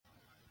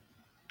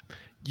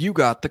You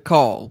got the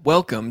call.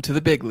 Welcome to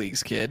the big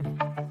leagues, kid.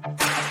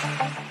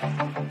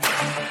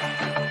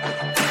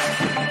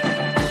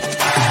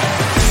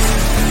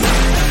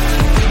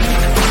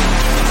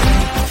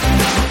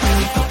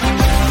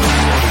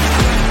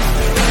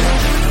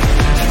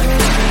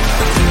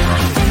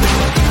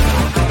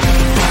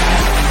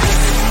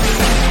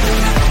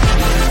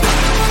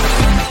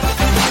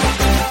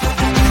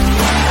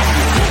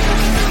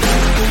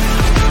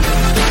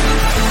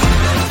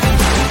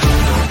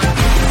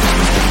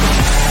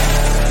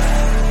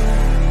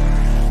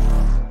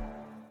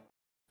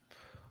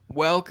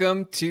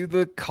 Welcome to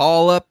the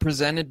call-up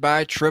presented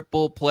by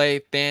Triple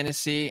Play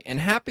Fantasy, and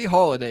happy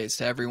holidays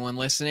to everyone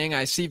listening.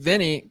 I see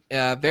Vinny,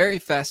 very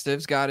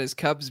festive, got his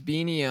Cubs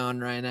beanie on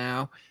right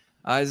now.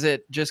 Is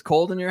it just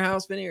cold in your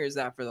house, Vinny, or is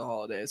that for the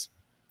holidays?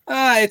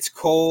 It's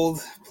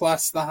cold,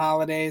 plus the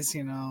holidays,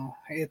 you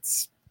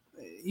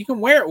can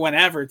wear it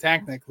whenever,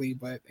 technically,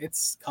 but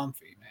it's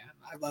comfy, man.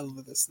 I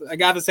love this. I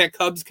got this at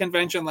Cubs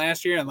convention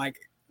last year, and,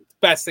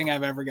 best thing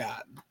I've ever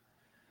gotten.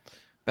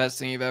 Best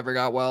thing you've ever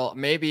got? Well,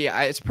 maybe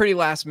it's pretty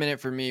last minute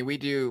for me. We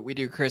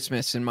do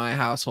Christmas in my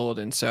household,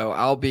 and so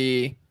I'll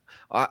be.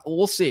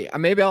 We'll see.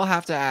 Maybe I'll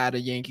have to add a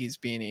Yankees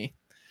beanie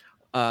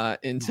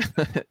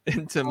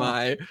into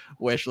my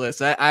wish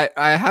list. I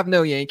have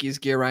no Yankees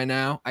gear right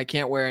now. I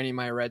can't wear any of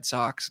my Red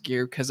Sox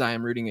gear because I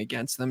am rooting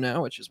against them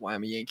now, which is why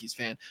I'm a Yankees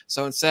fan.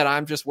 So instead,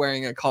 I'm just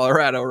wearing a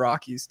Colorado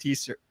Rockies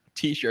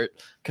t-shirt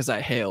because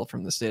I hail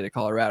from the state of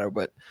Colorado.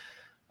 But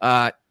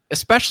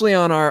especially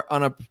on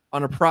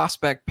a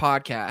prospect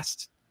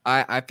podcast,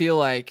 I feel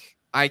like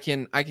I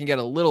can get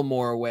a little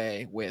more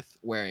away with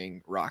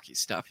wearing Rocky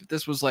stuff. If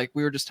this was like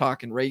we were just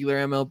talking regular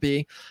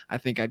MLB, I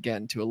think I'd get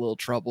into a little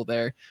trouble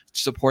there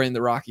supporting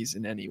the Rockies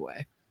in any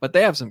way. But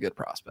they have some good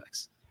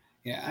prospects.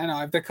 Yeah, I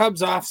know. If the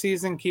Cubs off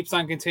season keeps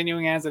on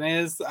continuing as it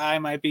is, I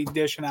might be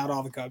dishing out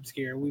all the Cubs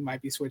gear. We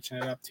might be switching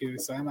it up too.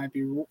 So I might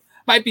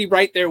be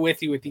right there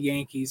with you with the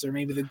Yankees or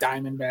maybe the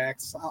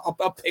Diamondbacks.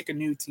 I'll pick a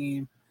new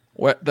team.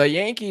 What the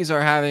Yankees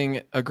are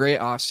having a great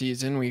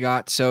offseason. We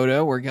got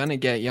Soto. We're gonna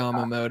get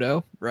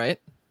Yamamoto, right?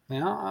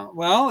 Yeah.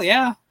 Well,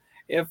 yeah.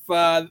 If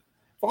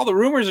all the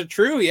rumors are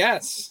true,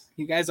 yes,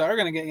 you guys are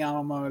gonna get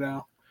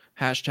Yamamoto.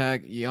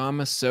 Hashtag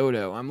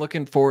Yamasoto. I'm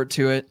looking forward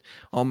to it.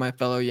 All my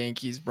fellow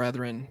Yankees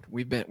brethren,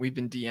 we've been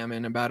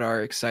DMing about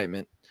our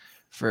excitement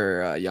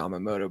for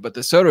Yamamoto. But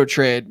the Soto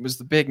trade was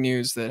the big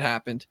news that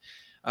happened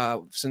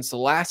since the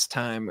last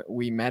time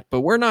we met,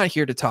 but we're not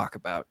here to talk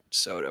about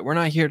Soto. We're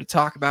not here to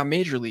talk about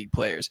major league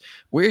players.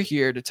 We're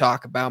here to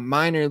talk about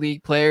minor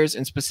league players,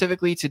 and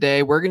specifically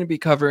today, we're going to be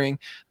covering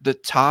the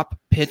top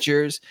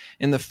pitchers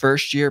in the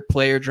first year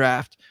player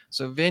draft.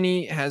 So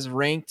Vinny has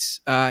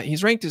ranked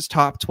his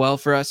top 12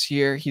 for us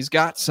here. He's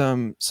got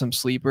some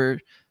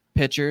sleeper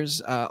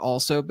pitchers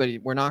also, but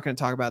we're not going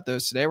to talk about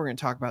those today. We're going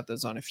to talk about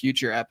those on a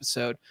future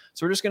episode.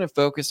 So we're just going to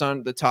focus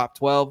on the top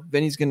 12.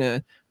 Vinny's going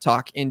to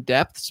talk in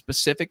depth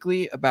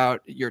specifically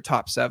about your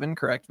top 7,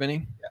 correct,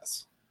 Vinny?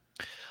 Yes.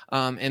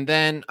 And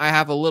then I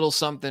have a little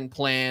something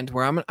planned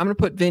where I'm going to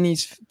put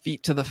Vinny's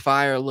feet to the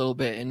fire a little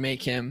bit and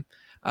make him,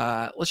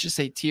 let's just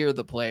say, tier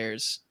the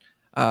players.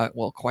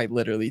 Well, quite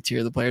literally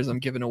tier the players. I'm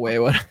giving away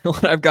what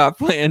I've got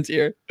planned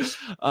here.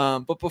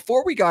 But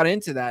before we got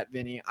into that,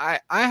 Vinny, I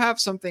have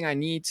something I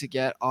need to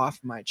get off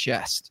my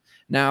chest.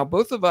 Now,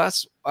 both of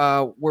us,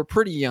 we're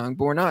pretty young,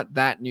 but we're not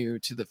that new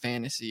to the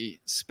fantasy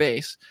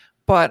space.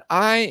 But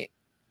I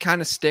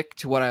kind of stick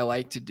to what I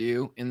like to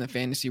do in the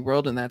fantasy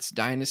world, and that's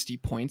Dynasty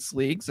points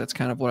leagues. That's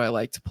kind of what I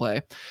like to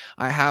play.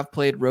 I have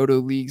played roto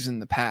leagues in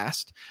the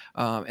past,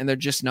 and they're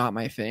just not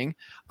my thing.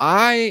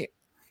 I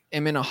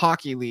am in a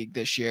hockey league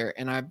this year,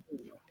 and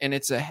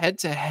it's a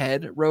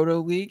head-to-head roto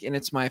league, and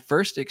it's my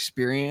first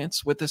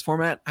experience with this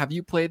format. Have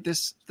you played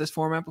this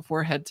format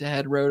before,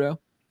 head-to-head roto?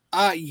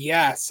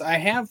 Yes, I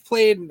have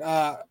played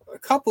a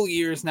couple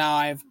years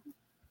now.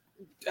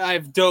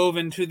 I've dove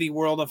into the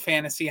world of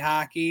fantasy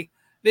hockey.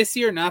 This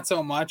year, not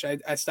so much.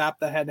 I stopped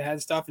the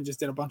head-to-head stuff and just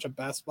did a bunch of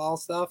best ball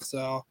stuff.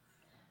 So,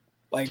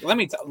 let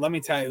me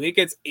tell you, it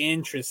gets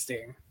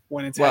interesting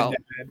when it's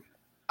head-to-head.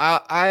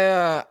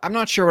 I'm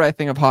not sure what I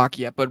think of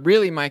hockey yet, but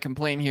really my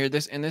complaint here,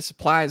 this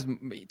applies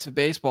to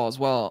baseball as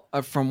well,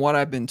 from what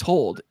I've been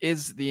told,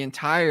 is the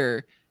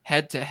entire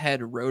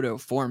head-to-head roto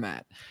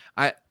format.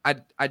 I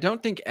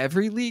don't think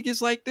every league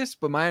is like this,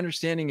 but my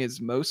understanding is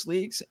most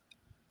leagues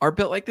are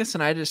built like this,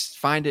 and I just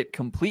find it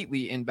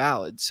completely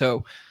invalid.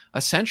 So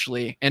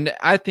essentially, and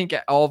I think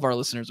all of our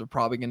listeners are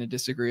probably going to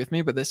disagree with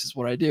me, but this is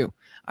what I do.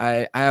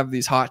 I have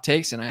these hot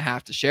takes and I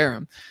have to share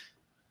them.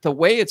 The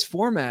way it's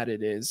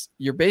formatted is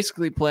you're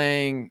basically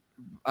playing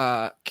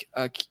a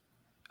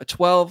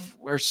 12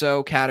 or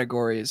so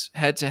categories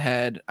head to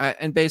head.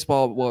 In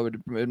baseball,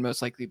 would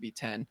most likely be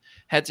 10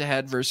 head to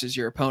head versus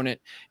your opponent.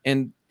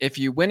 And if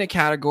you win a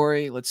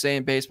category, let's say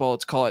in baseball,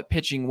 let's call it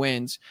pitching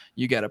wins,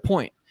 you get a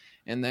point.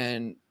 And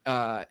then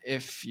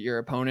if your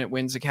opponent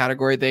wins a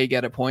category, they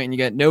get a point, and you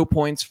get no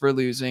points for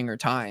losing or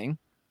tying.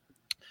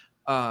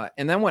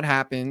 And then what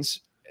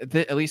happens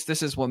at least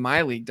this is what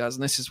my league does,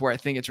 and this is where I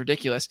think it's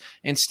ridiculous.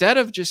 Instead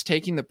of just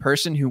taking the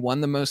person who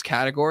won the most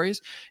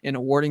categories and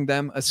awarding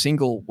them a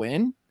single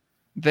win,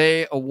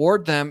 they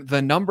award them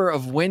the number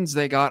of wins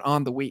they got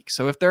on the week.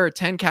 So if there are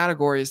 10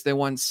 categories, they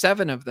won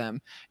 7 of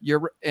them,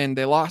 you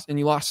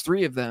lost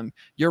 3 of them,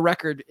 your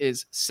record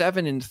is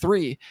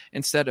 7-3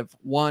 instead of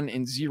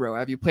 1-0.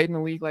 Have you played in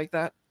a league like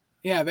that?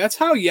 Yeah, that's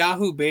how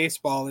Yahoo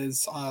Baseball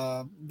is,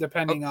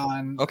 depending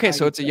on. Okay,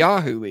 so it's a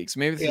Yahoo league. So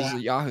maybe this is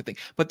a Yahoo thing.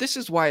 But this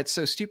is why it's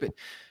so stupid.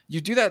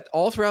 You do that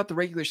all throughout the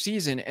regular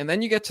season, and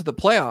then you get to the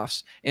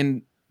playoffs,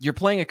 and you're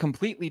playing a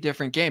completely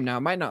different game. Now,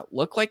 it might not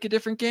look like a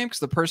different game because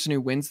the person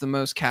who wins the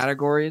most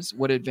categories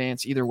would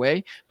advance either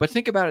way. But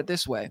think about it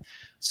this way. If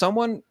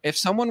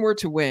someone were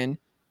to win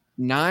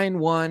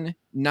 9-1,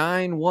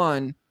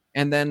 9-1,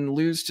 and then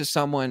lose to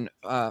someone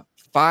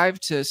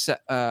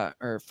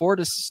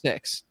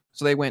 4-6.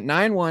 So they went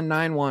 9-1,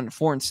 9-1,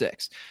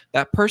 4-6.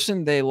 That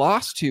person they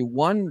lost to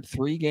won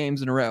 3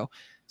 games in a row,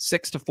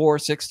 6-4,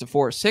 6-4,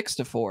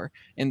 6-4.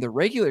 In the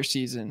regular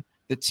season,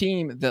 the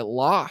team that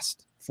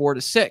lost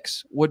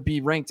 4-6 would be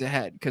ranked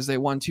ahead because they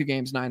won 2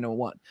 games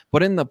 9-1.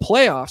 But in the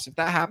playoffs, if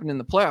that happened in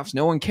the playoffs,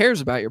 no one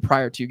cares about your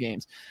prior 2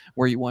 games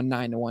where you won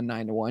 9-1,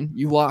 9-1.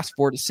 You lost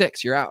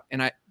 4-6, you're out.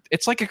 And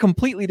it's like a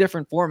completely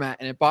different format,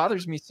 and it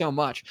bothers me so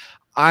much.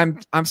 I'm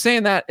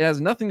saying that it has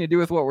nothing to do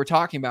with what we're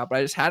talking about, but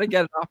I just had to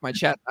get it off my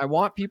chest. I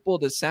want people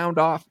to sound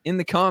off in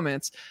the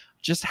comments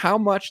just how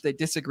much they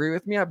disagree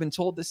with me. I've been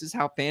told this is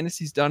how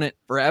fantasy's done it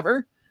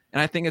forever, and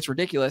I think it's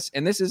ridiculous.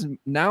 And this is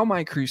now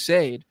my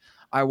crusade.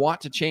 I want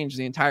to change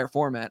the entire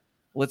format.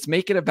 Let's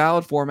make it a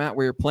valid format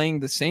where you're playing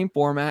the same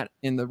format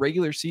in the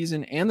regular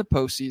season and the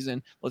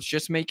postseason. Let's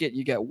just make it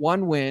you get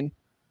 1 win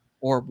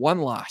or 1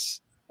 loss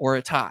or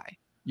a tie.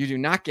 You do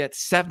not get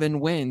 7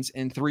 wins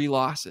and 3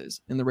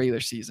 losses in the regular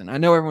season. I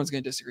know everyone's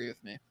going to disagree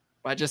with me,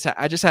 but I just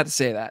had to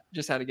say that.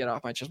 Just had to get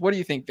off my chest. What do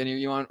you think,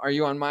 Vinny? Are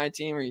you on my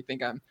team, or you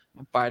think I'm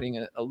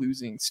fighting a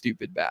losing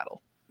stupid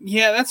battle?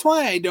 Yeah, that's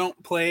why I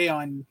don't play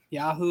on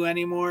Yahoo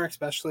anymore,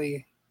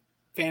 especially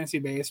fantasy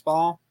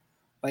baseball.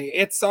 Like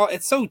it's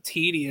so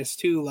tedious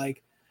too.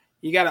 Like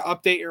you got to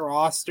update your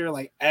roster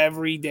like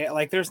every day.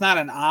 Like there's not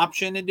an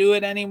option to do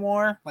it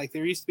anymore. Like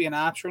there used to be an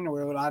option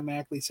where it would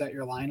automatically set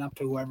your lineup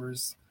to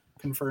whoever's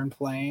confirmed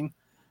playing.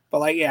 But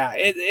like, yeah,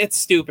 it's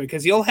stupid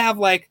because you'll have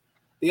like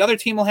the other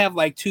team will have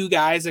like 2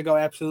 guys that go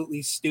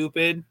absolutely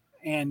stupid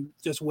and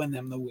just win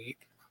them the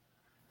week.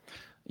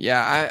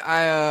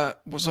 Yeah,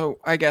 so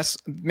I guess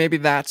maybe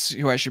that's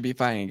who I should be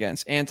fighting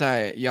against.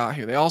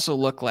 Anti-Yahoo. They also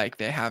look like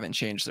they haven't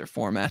changed their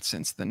format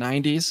since the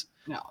 90s.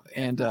 No,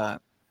 and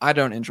I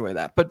don't enjoy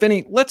that. But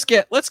Vinny, let's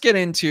get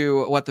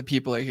into what the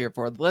people are here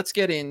for. Let's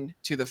get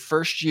into the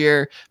first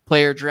year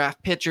player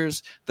draft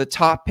pitchers, the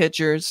top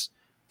pitchers.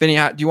 Vinny,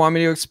 do you want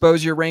me to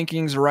expose your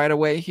rankings right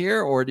away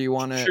here, or do you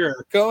want to?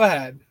 Sure, go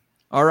ahead.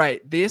 All right,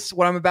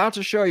 what I'm about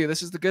to show you,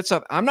 this is the good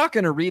stuff. I'm not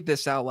going to read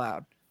this out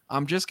loud.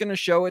 I'm just going to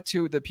show it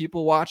to the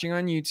people watching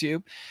on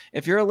YouTube.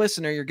 If you're a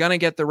listener, you're going to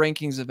get the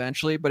rankings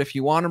eventually, but if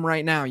you want them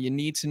right now, you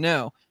need to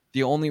know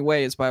the only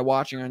way is by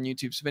watching on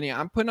YouTube. So, Vinny,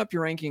 I'm putting up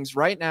your rankings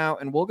right now,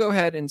 and we'll go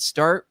ahead and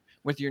start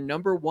with your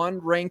number 1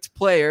 ranked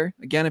player.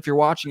 Again, if you're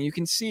watching, you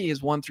can see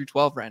is 1 through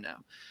 12 right now.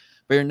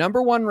 But your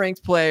number 1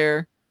 ranked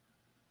player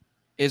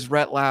is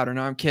Rhett Lauder.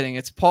 No, I'm kidding.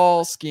 It's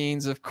Paul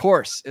Skeens. Of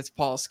course, it's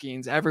Paul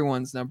Skeens,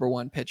 everyone's number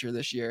 1 pitcher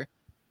this year.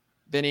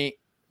 Vinny,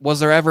 was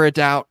there ever a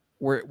doubt?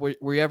 Were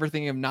you ever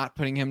thinking of not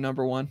putting him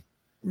number 1?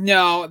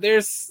 No,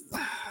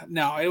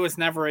 it was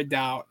never a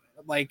doubt.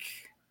 Like,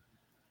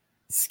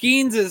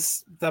 Skeens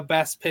is the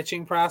best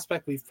pitching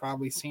prospect we've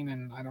probably seen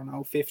in,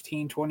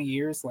 15, 20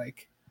 years.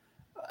 Like,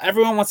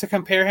 everyone wants to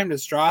compare him to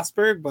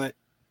Strasburg, but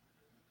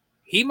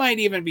he might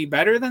even be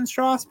better than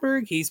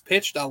Strasburg. He's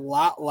pitched a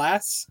lot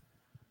less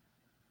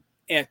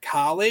at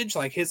college.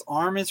 Like, his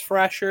arm is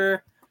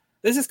fresher.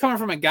 This is coming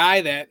from a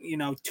guy that,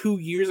 2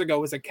 years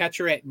ago was a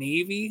catcher at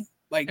Navy.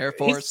 Like Air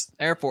Force.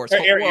 Air Force.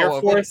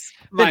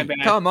 My bad.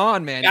 Come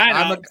on, man.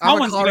 I'm a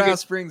Colorado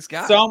Springs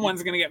guy.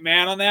 Someone's going to get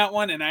mad on that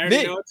one, and I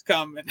already know it's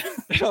coming.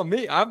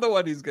 Me. I'm the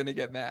one who's going to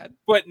get mad.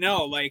 But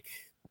no, like,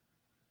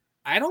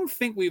 I don't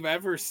think we've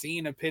ever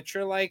seen a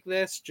pitcher like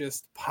this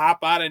just pop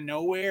out of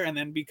nowhere and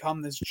then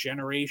become this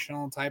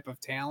generational type of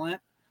talent.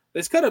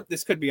 This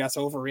could be us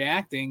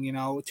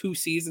overreacting, 2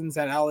 seasons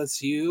at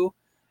LSU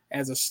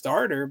as a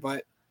starter,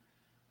 but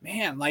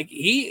man, like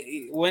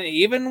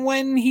even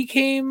when he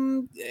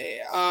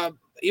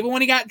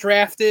got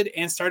drafted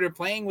and started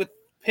playing with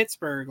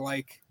Pittsburgh,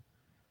 like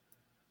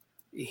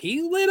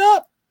he lit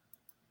up,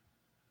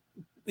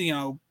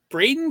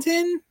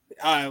 Bradenton.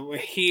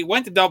 He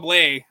went to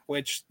Double-A,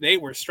 which they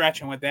were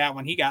stretching with that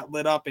when he got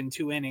lit up in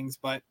 2 innings,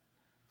 but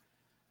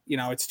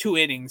it's 2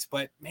 innings,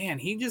 but man,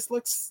 he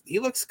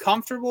looks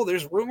comfortable.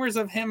 There's rumors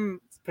of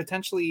him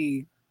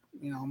potentially,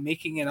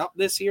 making it up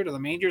this year to the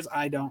majors.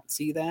 I don't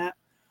see that.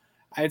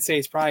 I'd say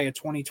he's probably a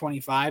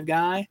 2025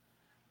 guy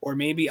or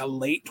maybe a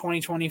late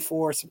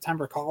 2024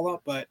 September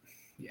call-up. But,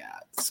 yeah,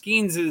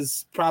 Skeens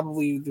is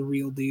probably the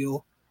real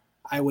deal.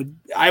 I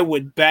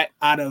would bet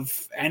out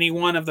of any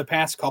one of the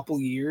past couple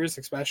years,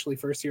 especially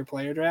first year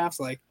player drafts,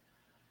 like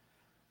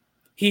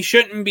he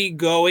shouldn't be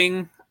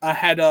going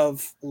ahead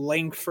of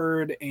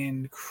Langford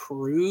and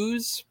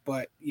Cruz,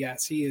 but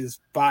yes, he is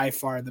by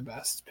far the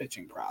best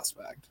pitching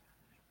prospect.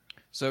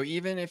 So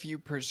even if you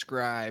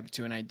prescribe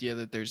to an idea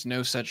that there's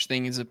no such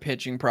thing as a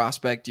pitching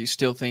prospect, you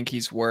still think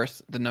he's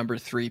worth the number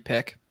 3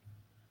 pick?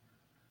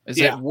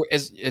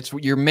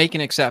 You're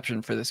making an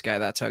exception for this guy.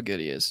 That's how good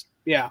he is.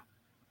 Yeah.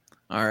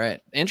 All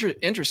right.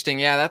 Interesting.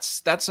 Yeah,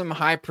 that's some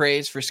high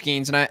praise for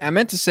Skeens. And I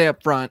meant to say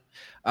up front,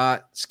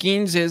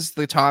 Skeens is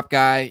the top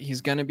guy. He's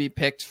going to be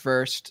picked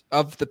first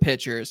of the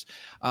pitchers.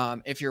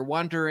 If you're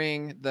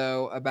wondering,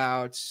 though,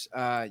 about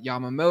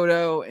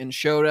Yamamoto and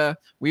Shota,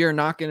 we are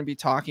not going to be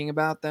talking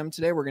about them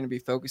today. We're going to be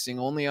focusing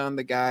only on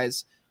the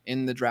guys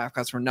in the draft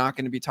class. We're not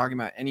going to be talking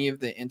about any of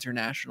the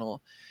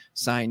international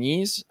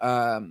signees.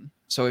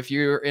 So if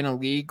you're in a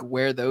league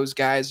where those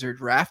guys are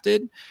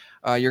drafted,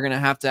 you're going to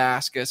have to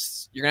ask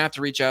us, you're going to have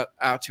to reach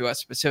out to us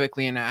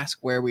specifically and ask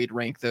where we'd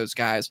rank those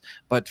guys.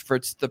 But for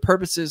the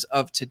purposes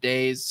of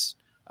today's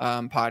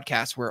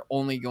podcast, we're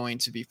only going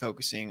to be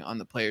focusing on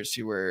the players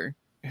who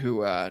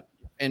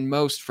in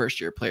most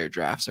first-year player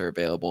drafts are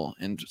available.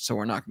 And so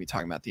we're not going to be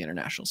talking about the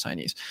international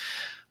signees.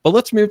 But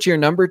let's move to your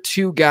number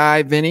 2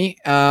 guy, Vinny.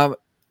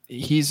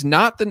 He's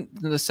not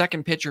the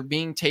second pitcher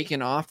being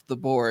taken off the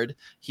board.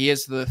 He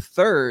is the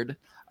third.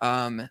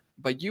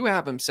 But you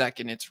have him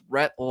second. It's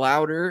Rhett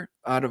Lauder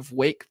out of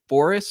Wake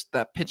Forest.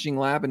 That pitching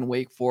lab in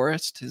Wake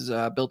Forest has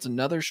built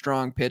another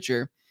strong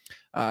pitcher.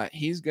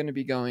 He's going to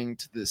be going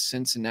to the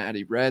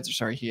Cincinnati Reds.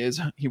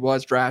 He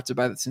was drafted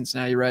by the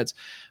Cincinnati Reds.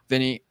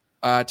 Vinny,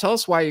 tell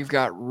us why you've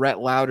got Rhett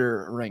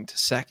Lauder ranked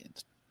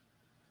second.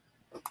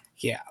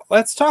 Yeah,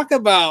 let's start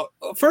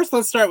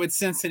with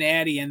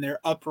Cincinnati and their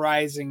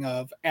uprising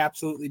of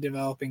absolutely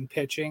developing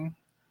pitching.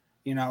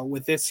 You know,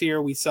 with this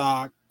year, we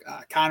saw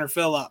Connor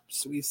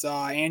Phillips, we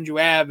saw Andrew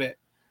Abbott,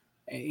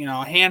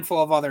 a handful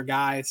of other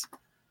guys.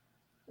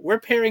 We're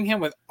pairing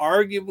him with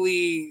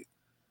arguably,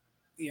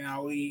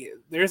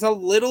 there's a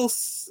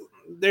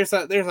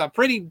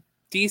pretty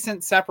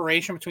decent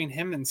separation between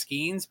him and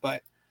Skeens,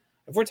 but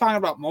if we're talking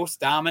about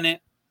most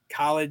dominant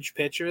college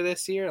pitcher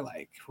this year,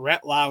 like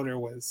Rhett Lauder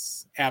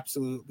was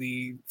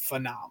absolutely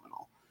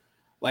phenomenal.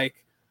 Like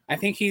I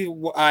think he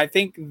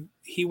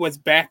was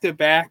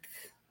back-to-back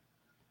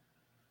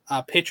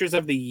pitchers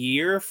of the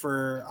year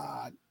for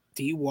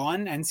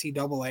D1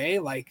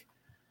 NCAA. Like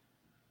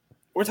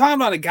we're talking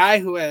about a guy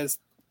who has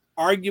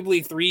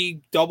arguably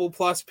 3 double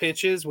plus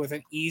pitches with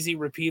an easy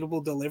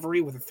repeatable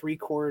delivery with a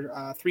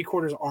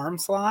three-quarters arm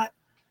slot.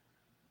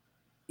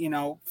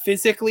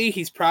 Physically,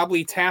 he's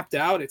probably tapped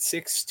out at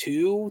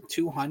 6'2",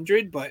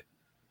 200, but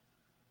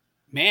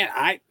man,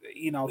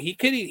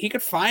 he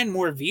could find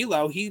more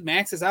velo. He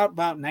maxes out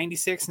about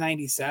 96,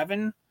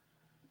 97,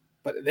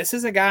 but this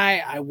is a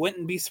guy I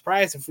wouldn't be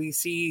surprised if we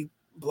see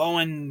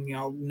blowing,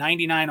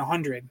 99,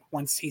 100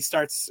 once he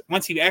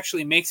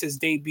actually makes his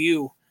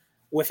debut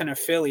with an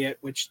affiliate,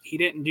 which he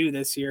didn't do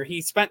this year.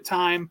 He spent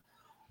time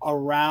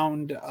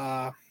around,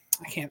 I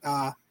can't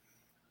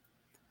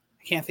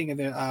think of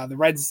the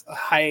Reds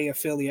high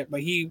affiliate, but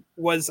he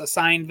was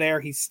assigned there.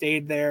 He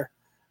stayed there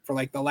for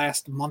like the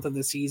last month of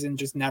the season,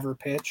 just never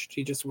pitched.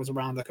 He just was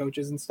around the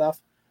coaches and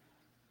stuff.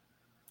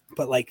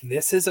 But like,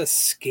 this is a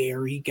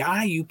scary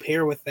guy you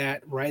pair with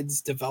that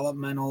Reds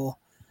developmental,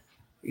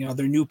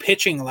 their new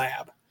pitching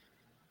lab.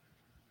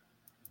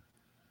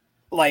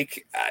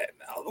 Like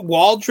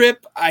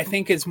Waldrip, I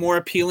think is more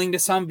appealing to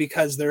some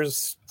because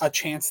there's a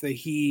chance that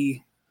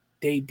he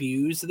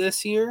debuts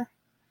this year,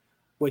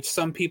 which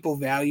some people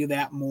value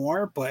that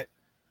more. But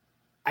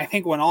I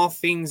think when all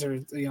things are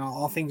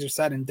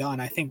said and done,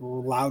 I think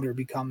Lauder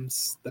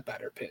becomes the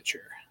better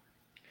pitcher.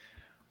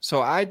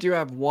 So I do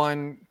have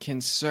one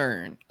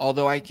concern,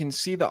 although I can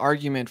see the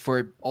argument for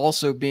it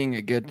also being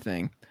a good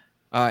thing.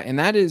 And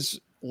that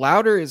is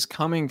Lauder is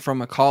coming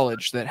from a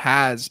college that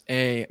has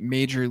a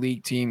major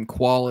league team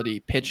quality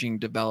pitching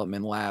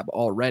development lab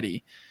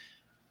already.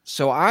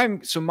 So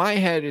my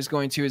head is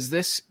going to, is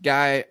this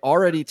guy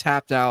already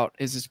tapped out?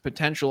 Is his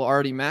potential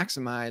already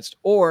maximized?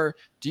 Or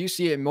do you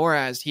see it more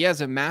as he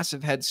has a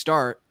massive head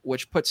start,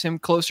 which puts him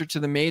closer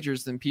to the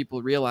majors than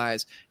people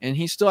realize, and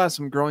he still has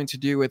some growing to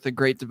do with a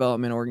great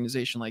development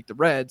organization like the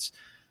Reds?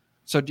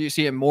 So do you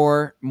see it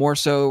more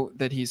so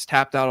that he's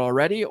tapped out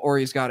already, or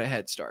he's got a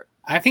head start?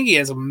 I think he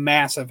has a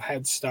massive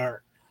head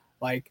start.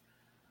 Like,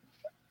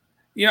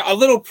 a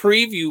little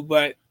preview,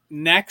 but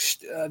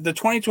next, the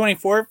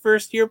 2024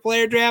 first year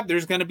player draft,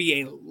 there's going to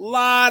be a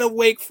lot of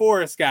Wake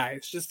Forest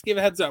guys. Just to give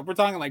a heads up, we're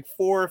talking like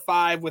 4 or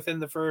 5 within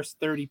the first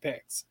 30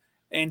 picks,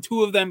 and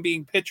 2 of them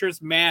being pitchers,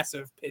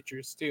 massive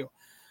pitchers too.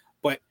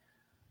 But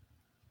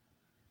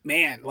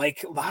man,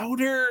 like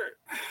Lauder,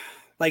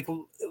 like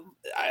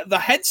the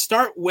head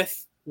start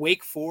with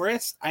Wake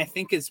Forest, I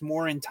think is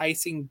more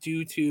enticing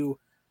due to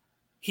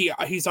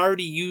he's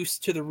already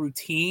used to the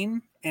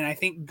routine, and I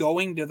think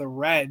going to the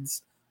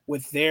Reds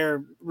with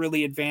their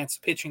really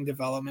advanced pitching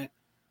development,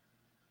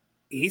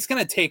 he's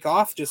going to take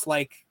off just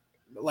like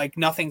like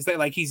nothing's that,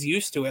 like he's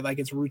used to it, like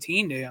it's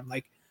routine to him.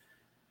 Like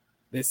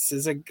this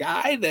is a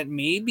guy that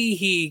maybe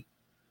he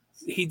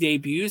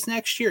debuts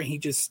next year and he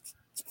just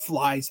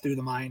flies through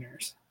the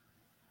minors.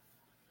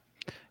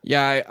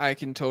 Yeah, I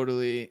can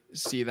totally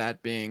see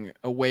that being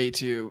a way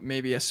to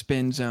maybe a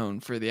spin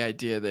zone for the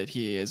idea that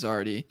he has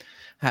already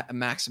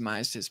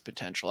maximized his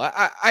potential.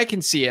 I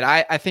can see it.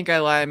 I think I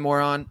lie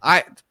more on.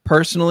 I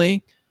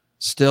personally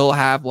still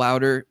have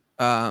Louder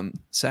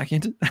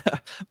second,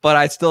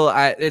 but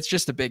it's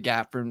just a big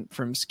gap from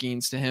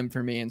Skeens to him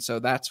for me, and so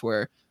that's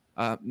where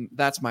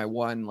that's my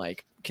one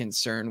like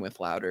concern with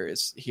Louder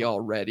is he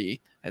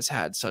already has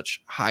had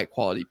such high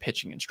quality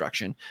pitching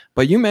instruction.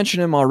 But you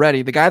mentioned him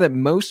already, the guy that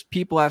most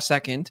people have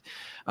second.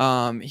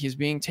 He's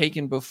being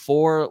taken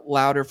before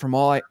Louder from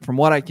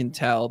what I can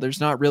tell.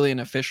 There's not really an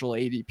official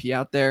ADP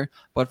out there,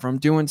 but from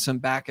doing some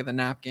back of the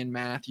napkin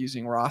math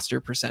using roster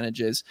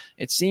percentages,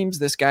 it seems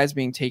this guy's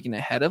being taken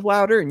ahead of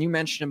Louder. And you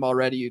mentioned him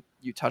already.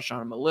 You touched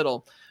on him a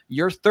little.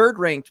 Your third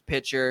ranked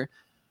pitcher.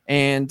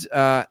 And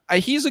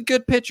he's a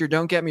good pitcher,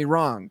 don't get me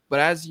wrong.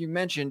 But as you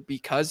mentioned,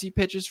 because he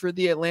pitches for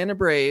the Atlanta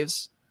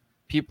Braves,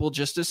 people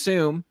just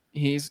assume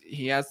he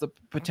has the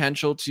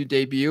potential to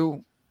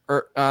debut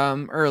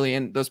early,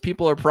 and those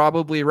people are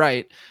probably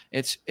right.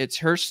 It's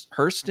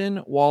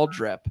Hurston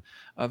Waldrep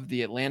of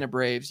the Atlanta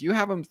Braves. You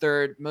have him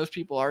third. Most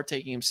people are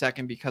taking him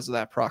second because of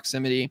that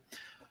proximity.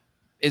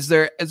 Is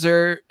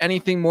there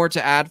anything more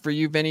to add for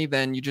you, Vinny,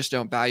 than you just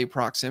don't value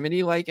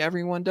proximity like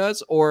everyone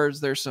does? Or is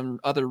there some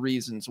other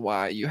reasons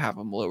why you have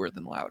him lower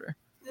than Louder?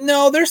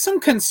 No, there's some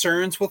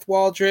concerns with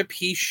Waldrep.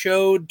 He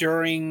showed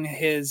during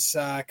his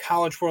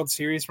College World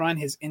Series run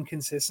his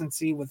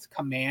inconsistency with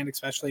command,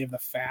 especially of the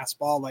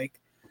fastball.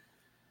 Like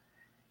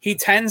he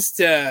tends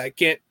to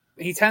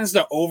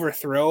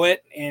overthrow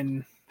it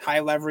in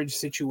high leverage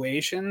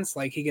situations.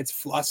 Like he gets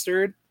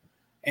flustered.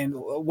 And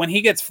when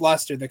he gets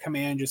flustered, the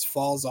command just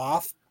falls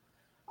off.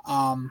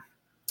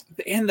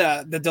 And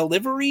the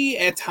delivery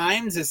at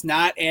times is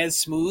not as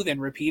smooth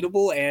and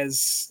repeatable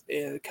as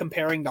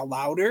comparing to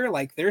Louder.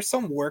 Like there's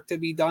some work to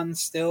be done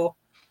still.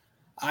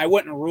 I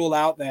wouldn't rule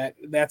out that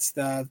that's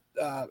the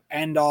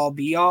end all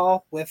be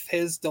all with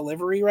his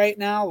delivery right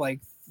now.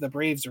 Like the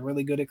Braves are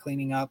really good at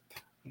cleaning up,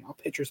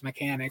 pitchers'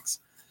 mechanics.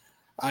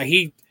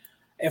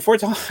 If we're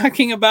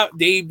talking about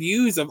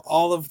debuts of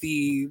all of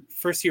the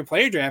first year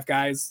player draft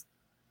guys,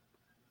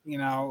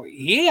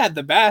 he had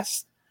the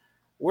best.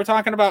 We're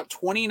talking about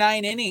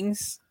 29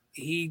 innings.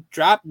 He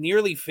dropped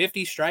nearly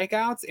 50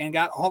 strikeouts and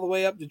got all the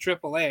way up to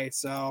AAA.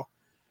 So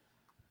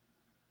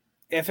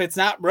if it's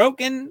not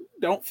broken,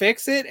 don't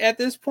fix it at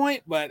this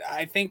point. But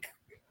I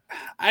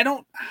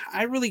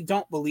really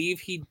don't believe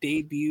he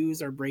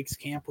debuts or breaks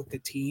camp with the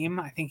team.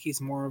 I think he's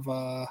more of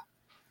a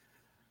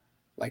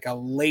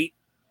late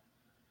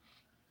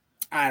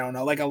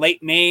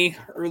May,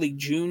 early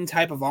June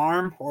type of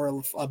arm,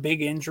 or a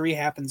big injury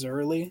happens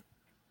early.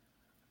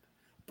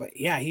 But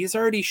yeah, he's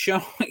already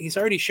shown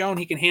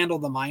he can handle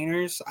the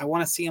minors. I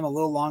want to see him a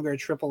little longer at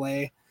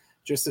AAA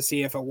just to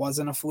see if it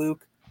wasn't a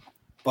fluke.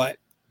 But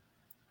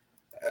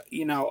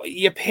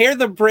you pair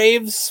the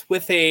Braves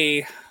with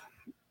an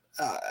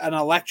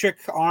electric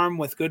arm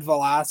with good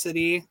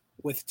velocity,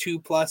 with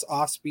 2+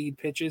 off-speed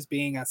pitches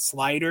being a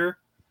slider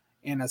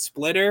and a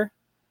splitter.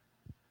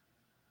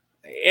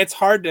 It's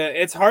hard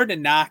to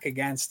knock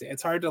against it.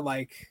 It's hard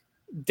to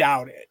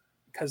doubt it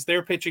because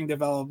their pitching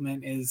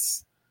development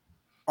is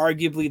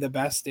arguably the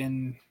best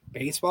in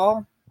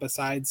baseball,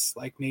 besides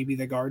maybe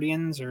the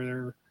Guardians,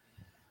 or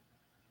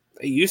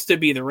it used to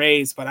be the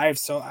Rays, but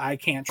I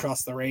can't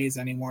trust the Rays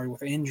anymore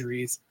with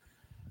injuries.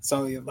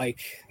 So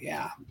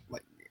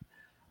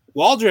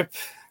Waldrep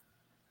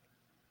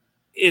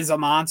is a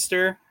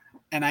monster,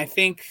 and I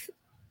think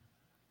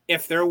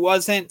if there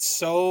wasn't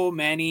so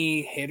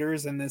many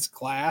hitters in this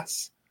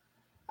class,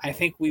 I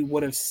think we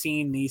would have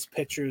seen these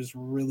pitchers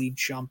really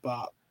jump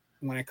up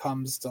when it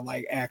comes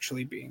to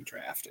actually being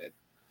drafted.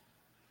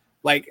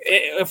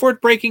 If we're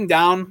breaking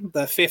down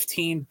the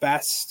 15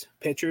 best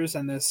pitchers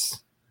in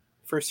this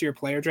first year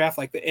player draft,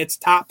 it's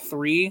top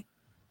 3,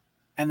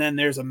 and then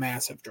there's a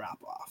massive drop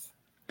off.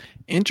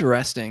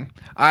 Interesting.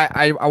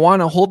 I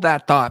want to hold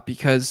that thought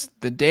because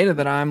the data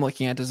that I'm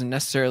looking at doesn't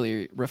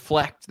necessarily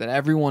reflect that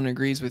everyone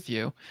agrees with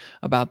you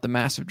about the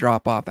massive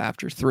drop off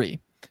after 3.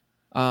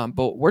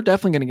 But we're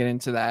definitely going to get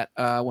into that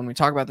when we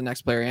talk about the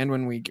next player, and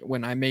I'm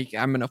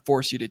going to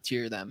force you to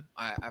tier them.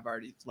 I've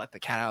already let the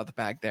cat out of the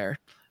bag there.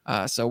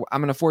 So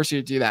I'm going to force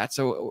you to do that.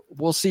 So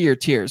we'll see your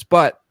tiers.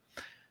 But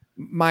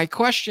my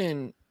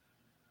question,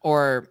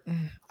 or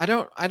I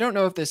don't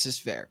know if this is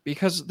fair,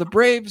 because the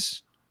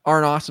Braves are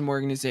an awesome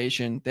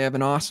organization. They have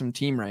an awesome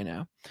team right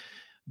now.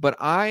 But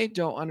I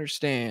don't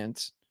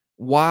understand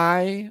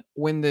why,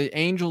 when the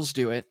Angels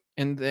do it,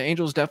 and the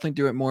Angels definitely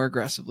do it more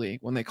aggressively,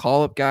 when they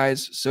call up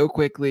guys so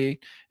quickly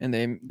and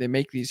they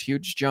make these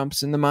huge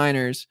jumps in the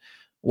minors,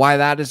 why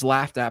that is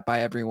laughed at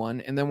by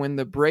everyone. And then when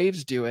the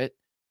Braves do it,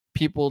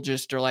 people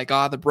just are like,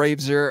 the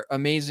Braves are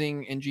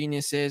amazing and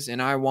geniuses,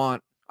 and I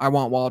want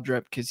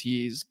Waldrep because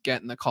he's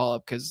getting the call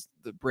up because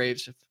the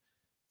Braves have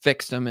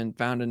fixed him and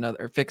found another,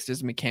 or fixed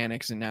his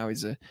mechanics, and now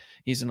he's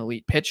an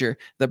elite pitcher.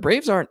 The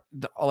Braves aren't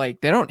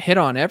like, they don't hit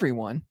on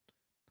everyone.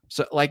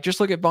 So like, just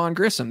look at Vaughn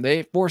Grissom.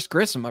 They forced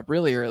Grissom up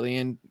really early,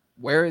 and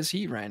where is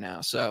he right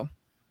now? So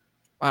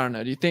I don't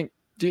know. Do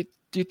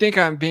you think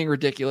I'm being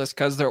ridiculous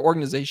because their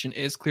organization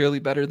is clearly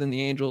better than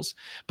the Angels?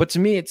 But to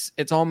me,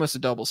 it's almost a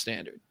double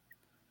standard.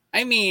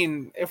 I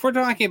mean, if we're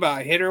talking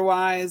about hitter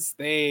wise,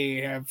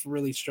 they have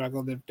really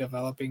struggled with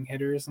developing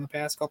hitters in the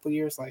past couple of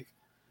years. Like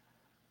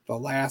the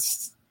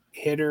last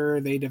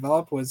hitter they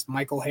developed was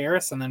Michael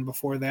Harris, and then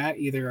before that,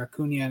 either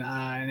Acuna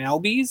and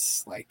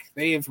Albies. Like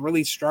they have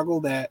really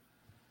struggled at.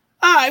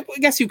 I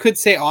guess you could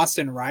say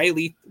Austin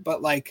Riley,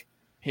 but like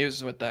he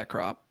was with that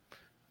crop.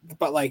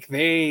 But like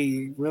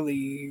they're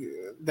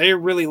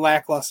really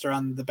lackluster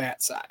on the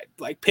bat side.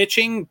 Like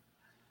pitching,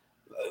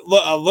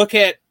 look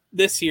at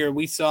this year.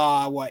 We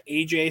saw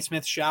AJ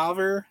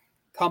Smith-Shawver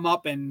come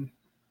up and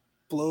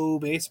blow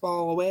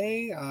baseball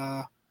away.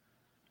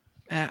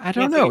 I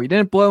don't know. He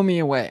didn't blow me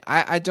away.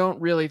 I don't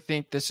really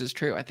think this is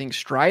true. I think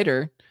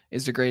Strider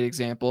is a great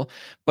example,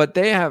 but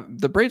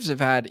the Braves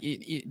have had,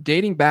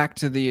 dating back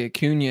to the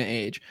Acuna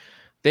age,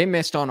 they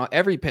missed on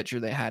every pitcher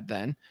they had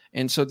then.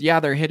 And so, yeah,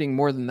 they're hitting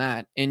more than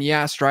that. And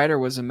yeah, Strider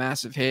was a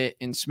massive hit,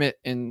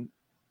 and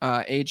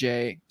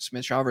AJ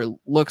Smith-Shawver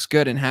looks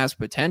good and has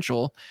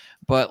potential,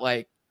 but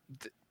like,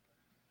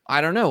 I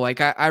don't know.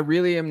 Like I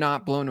really am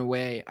not blown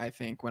away. I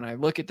think when I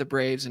look at the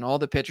Braves and all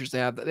the pitchers they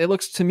have, it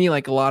looks to me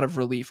like a lot of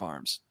relief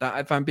arms.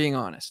 If I'm being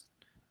honest,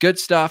 good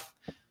stuff.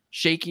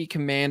 Shaky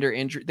commander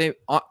injury.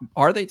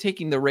 Are they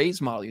taking the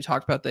Rays model? You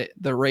talked about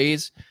the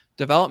Rays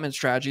development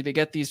strategy. They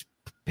get these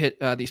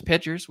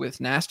pitchers with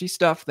nasty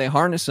stuff. They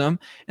harness them,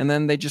 and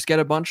then they just get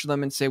a bunch of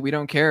them and say, we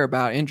don't care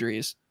about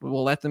injuries.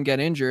 We'll let them get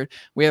injured.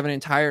 We have an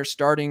entire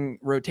starting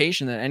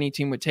rotation that any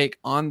team would take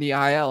on the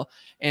IL,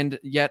 and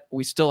yet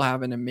we still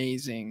have an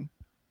amazing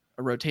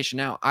rotation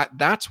now.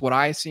 That's what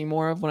I see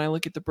more of when I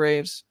look at the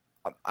Braves.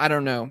 I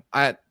don't know.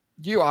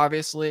 You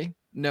obviously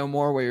know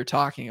more what you're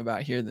talking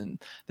about here than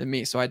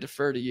me, so I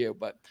defer to you.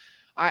 But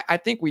I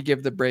think we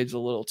give the Braves a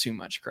little too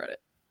much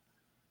credit.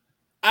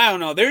 I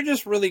don't know. They're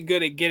just really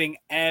good at getting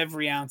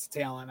every ounce of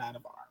talent out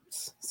of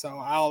arms. So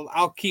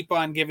I'll keep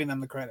on giving them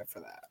the credit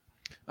for that.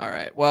 All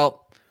right.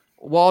 Well,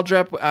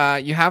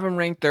 Waldrep, you have him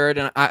ranked third,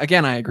 and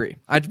I agree.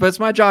 But it's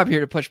my job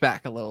here to push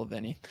back a little,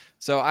 Vinny.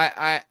 So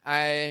I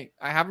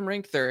have him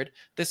ranked third.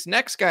 This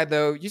next guy,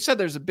 though, you said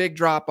there's a big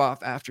drop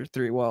off after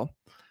 3. Well,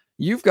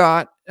 you've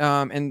got,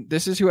 and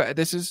this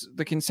is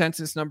the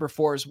consensus number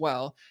 4 as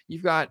well.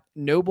 You've got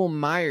Noble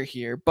Meyer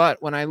here,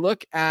 but when I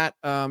look at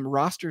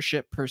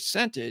rostership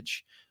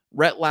percentage,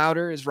 Rhett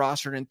Lauder is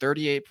rostered in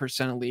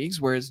 38% of leagues,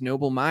 whereas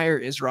Noble Meyer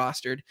is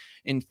rostered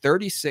in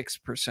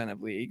 36%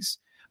 of leagues,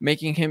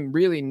 making him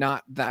really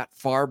not that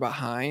far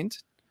behind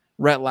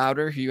Rhett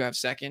Lauder, who you have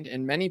second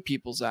in many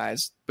people's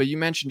eyes. But you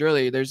mentioned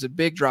earlier there's a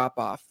big drop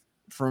off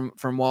from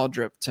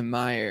Waldrep to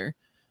Meyer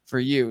for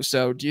you.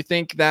 So do you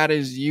think that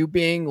is you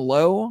being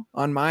low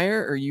on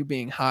Meyer or you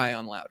being high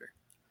on Lauder?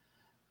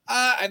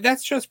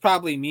 That's just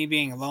probably me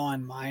being low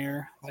on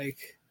Meyer.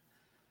 Like,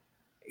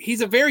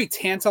 he's a very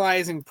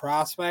tantalizing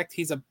prospect.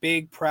 He's a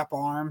big prep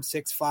arm,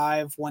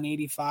 6'5",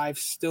 185.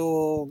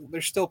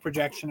 There's still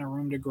projection and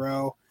room to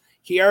grow.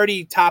 He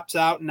already tops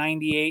out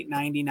 98,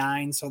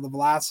 99, so the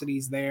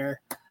velocity's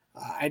there.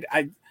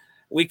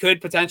 We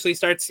could potentially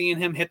start seeing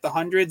him hit the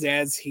hundreds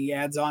as he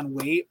adds on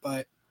weight,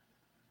 but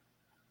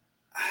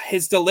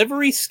his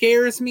delivery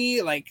scares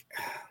me. Like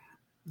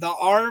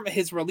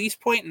his release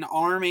point and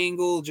arm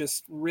angle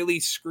just really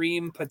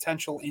scream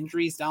potential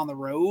injuries down the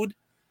road.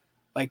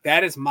 Like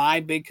that is my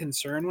big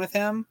concern with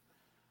him.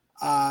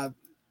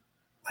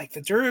 Like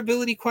the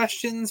durability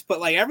questions,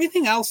 but like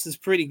everything else is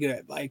pretty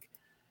good. Like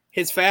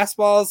his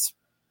fastballs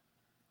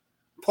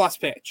plus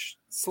pitch,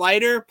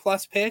 slider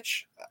plus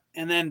pitch,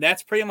 and then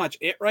that's pretty much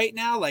it right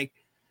now. Like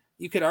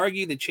you could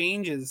argue the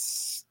change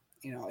is,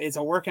 it's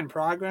a work in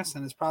progress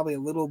and is probably a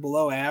little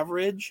below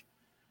average.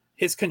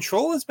 His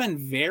control has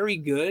been very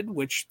good,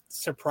 which is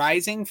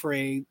surprising for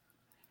a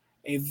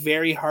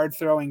very hard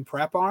throwing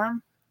prep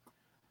arm.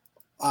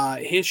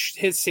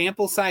 His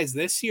sample size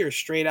this year,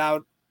 straight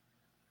out,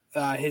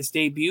 his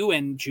debut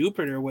in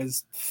Jupiter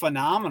was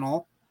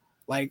phenomenal.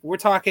 Like we're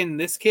talking,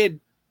 this kid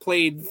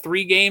played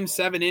 3 games,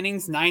 7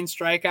 innings, 9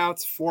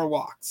 strikeouts, 4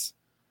 walks.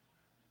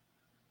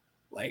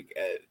 Like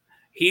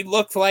he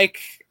looked like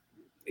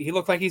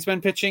he's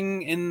been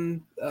pitching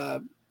in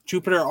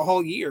Jupiter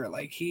all year.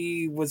 Like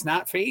he was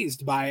not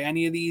fazed by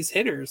any of these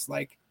hitters.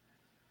 Like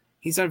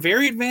he's a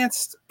very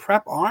advanced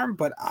prep arm,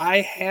 but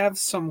I have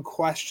some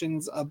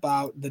questions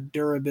about the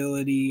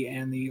durability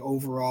and the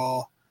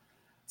overall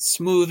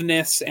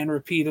smoothness and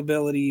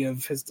repeatability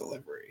of his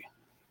delivery.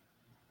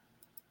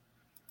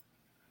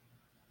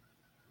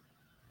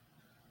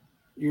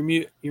 You're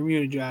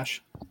muted,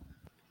 Josh.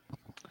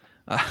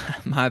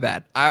 My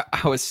bad. I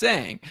was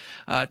saying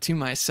to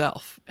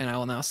myself, and I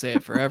will now say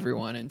it for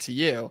everyone and to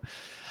you,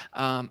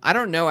 I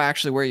don't know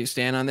actually where you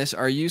stand on this.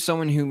 Are you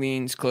someone who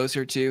leans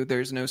closer to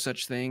there's no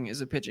such thing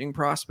as a pitching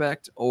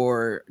prospect,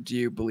 or do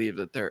you believe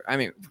that there? I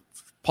mean,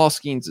 Paul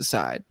Skeens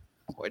aside,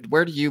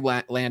 where do you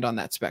land on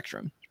that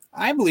spectrum?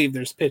 I believe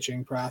there's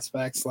pitching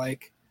prospects.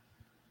 Like,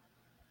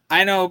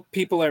 I know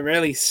people are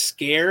really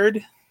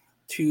scared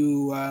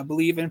to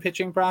believe in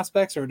pitching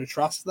prospects or to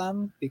trust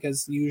them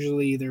because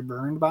usually they're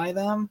burned by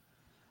them.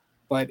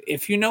 But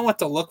if you know what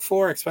to look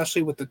for,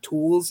 especially with the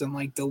tools and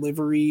like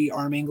delivery,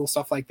 arm angle,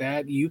 stuff like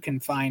that, you can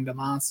find a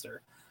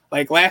monster.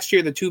 Like last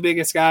year, the two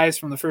biggest guys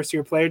from the first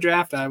year player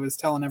draft, I was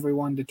telling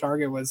everyone to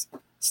target was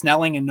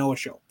Snelling and Noah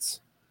Schultz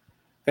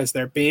because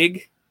they're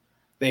big,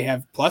 they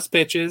have plus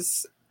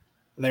pitches,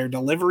 their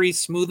delivery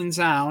smooth and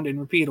sound and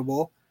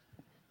repeatable.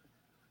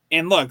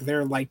 And look,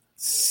 they're like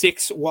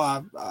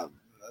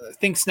I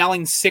think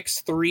Snelling's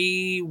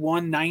 6'3",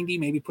 190,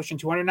 maybe pushing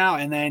 200 now.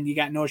 And then you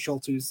got Noah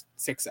Schultz, who's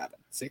 6'7",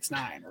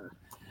 6'9", or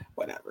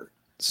whatever.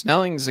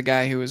 Snelling's a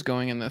guy who was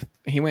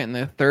he went in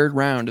the third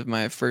round of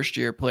my first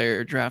year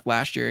player draft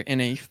last year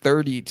in a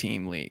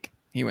 30-team league.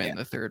 He went in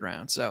the third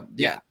round. So,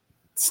 yeah.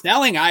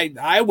 Snelling,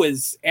 I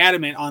was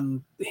adamant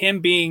on him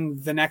being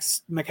the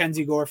next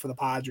Mackenzie Gore for the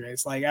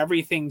Padres. Like,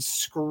 everything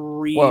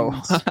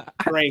screams.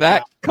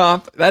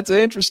 That's an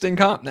interesting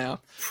comp now.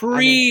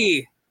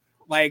 Pre-fizzle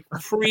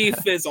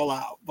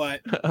out,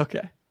 but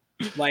okay.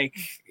 Like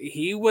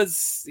he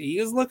was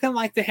looking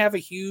like to have a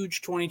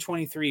huge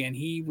 2023, and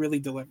he really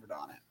delivered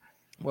on it.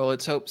 Well,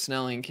 let's hope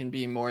Snelling can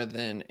be more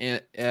than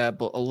a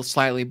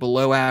slightly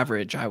below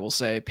average, I will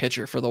say,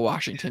 pitcher for the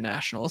Washington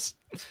Nationals.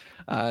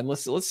 And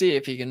let's see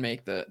if he can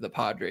make the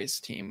Padres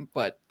team.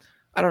 But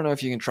I don't know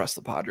if you can trust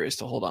the Padres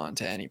to hold on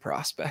to any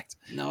prospect.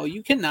 No,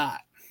 you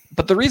cannot.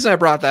 But the reason I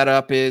brought that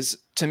up is,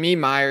 to me,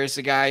 Meyer's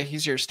the guy.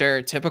 He's your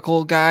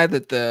stereotypical guy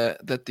that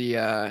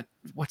the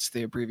what's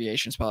the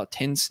abbreviation spelled?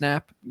 Tin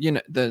snap. You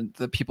know,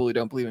 the people who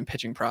don't believe in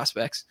pitching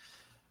prospects.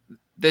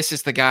 This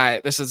is the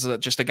guy. This is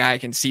just a guy I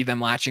can see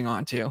them latching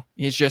onto.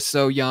 He's just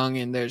so young,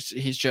 and the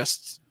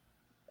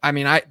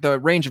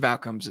range of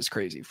outcomes is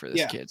crazy for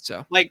this kid.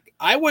 So, like,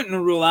 I wouldn't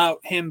rule out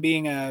him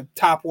being a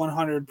top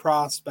 100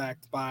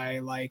 prospect by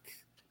like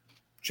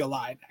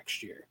July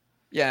next year.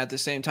 Yeah, at the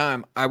same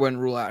time, I wouldn't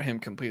rule out him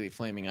completely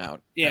flaming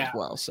out as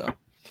well. So,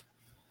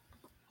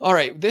 all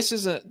right,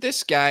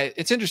 this guy.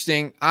 It's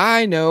interesting.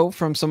 I know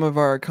from some of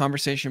our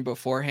conversation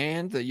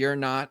beforehand that you're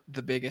not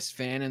the biggest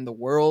fan in the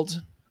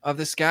world of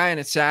this guy,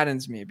 and it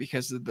saddens me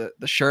because of the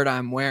shirt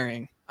I'm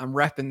wearing. I'm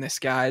repping this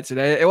guy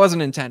today. It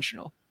wasn't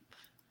intentional,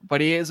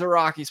 but he is a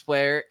Rockies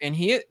player, and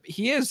he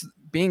is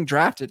being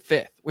drafted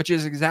 5th, which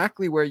is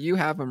exactly where you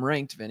have him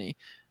ranked, Vinny.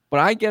 But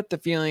I get the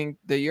feeling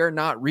that you're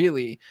not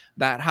really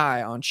that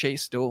high on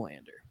Chase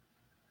Dollander.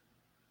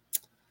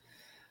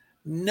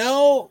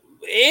 No,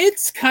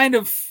 it's kind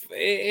of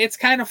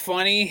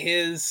funny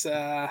his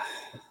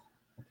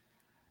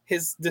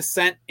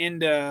descent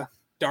into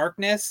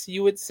darkness,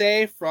 you would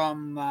say,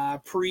 from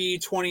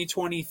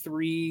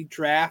pre-2023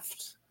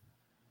 draft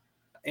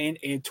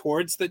and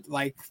towards the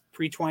like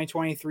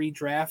pre-2023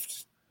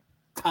 draft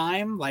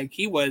time. Like,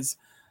 he was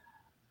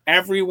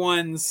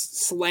everyone's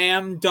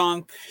slam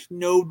dunk,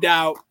 no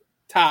doubt,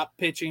 top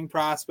pitching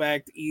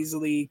prospect,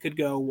 easily could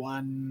go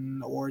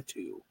 1 or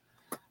 2.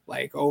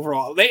 Like,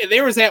 overall,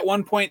 there was at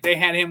one point they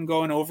had him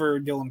going over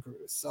Dylan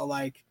Cruz. So,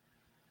 like,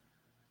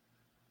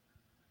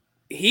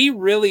 he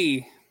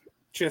really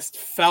just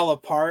fell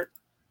apart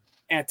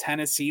at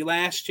Tennessee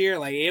last year.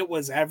 Like, it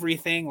was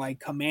everything, like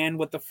command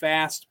with the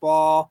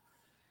fastball.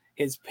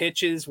 His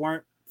pitches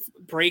weren't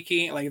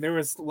breaking, like there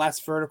was less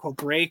vertical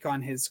break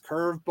on his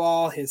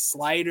curveball, his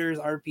sliders,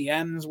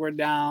 RPMs were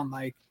down,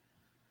 like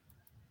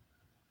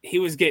he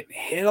was getting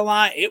hit a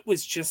lot. It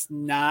was just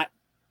not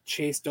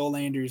Chase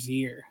Dollander's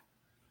year.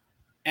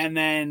 And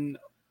then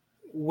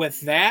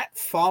with that,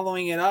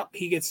 following it up,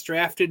 he gets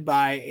drafted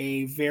by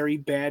a very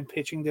bad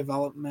pitching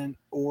development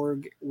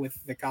org with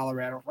the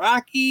Colorado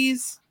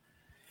Rockies.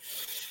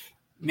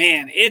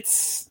 Man,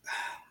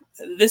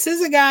 this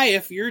is a guy,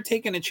 if you're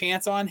taking a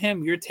chance on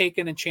him, you're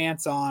taking a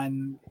chance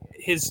on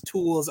his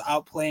tools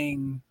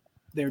outplaying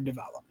their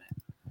development.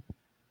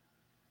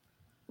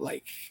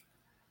 Like,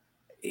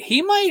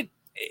 he might,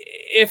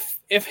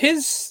 if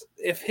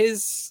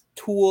his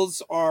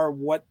tools are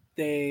what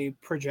they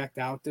project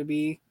out to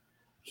be,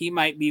 he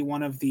might be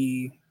one of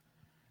the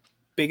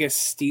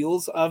biggest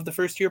steals of the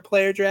first year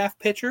player draft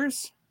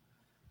pitchers.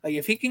 Like,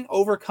 if he can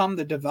overcome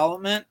the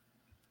development,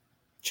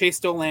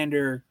 Chase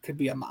Dollander could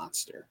be a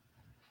monster.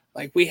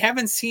 Like, we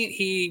haven't seen,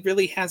 he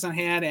really hasn't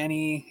had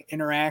any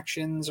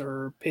interactions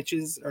or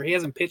pitches, or he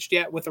hasn't pitched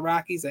yet with the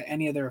Rockies at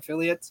any of their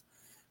affiliates.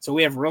 So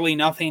we have really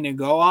nothing to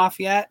go off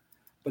yet.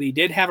 But he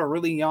did have a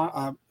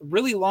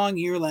really long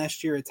year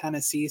last year at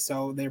Tennessee.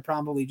 So they're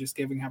probably just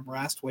giving him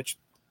rest, which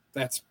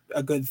that's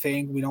a good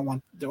thing. We don't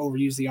want to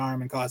overuse the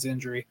arm and cause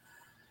injury.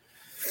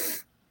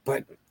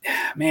 But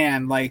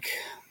man, like,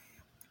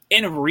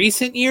 in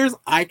recent years,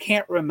 I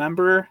can't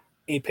remember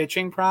a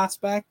pitching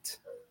prospect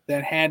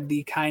that had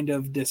the kind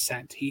of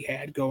descent he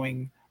had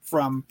going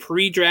from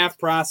pre-draft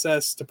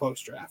process to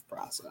post-draft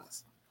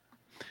process.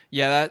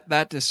 Yeah,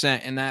 that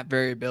descent and that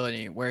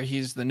variability where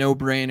he's the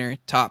no-brainer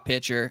top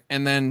pitcher,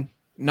 and then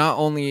not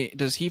only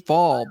does he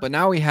fall, but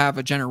now we have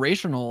a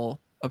generational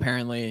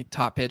apparently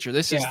top pitcher.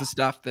 This is Yeah. the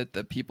stuff that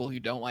the people who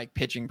don't like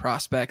pitching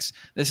prospects,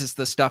 this is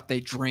the stuff they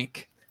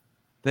drink.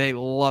 They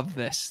love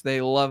this.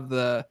 They love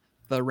the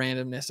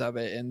randomness of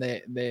it, and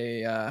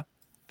they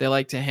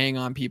like to hang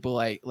on people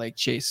like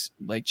Chase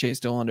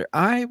Dollander.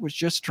 I was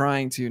just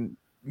trying to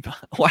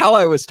while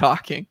I was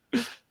talking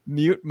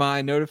mute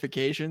my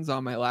notifications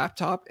on my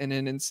laptop and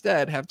then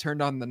instead have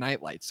turned on the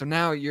night light. So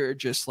now you're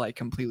just like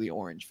completely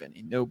orange,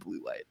 Vinny, no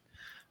blue light.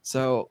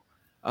 So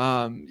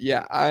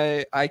yeah,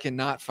 I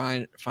cannot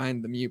find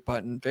the mute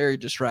button. Very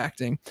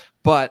distracting.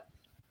 But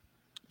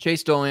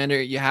Chase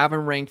Dollander, you have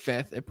him ranked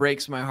 5th. It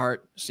breaks my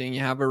heart seeing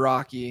you have a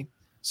Rocky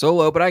so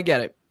low, but I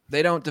get it.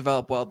 They don't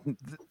develop well.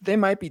 They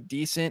might be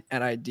decent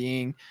at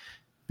IDing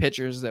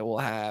pitchers that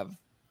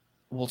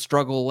will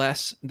struggle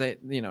less. They,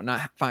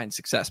 not find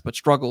success, but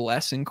struggle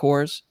less in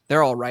cores.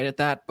 They're all right at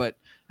that. But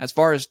as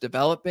far as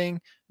developing,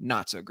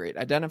 not so great.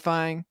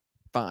 Identifying,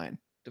 fine.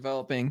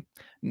 Developing,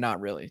 not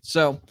really.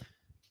 So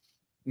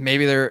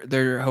maybe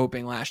they're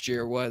hoping last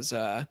year was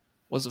a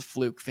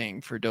fluke thing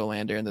for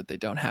Dollander and that they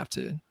don't have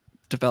to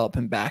develop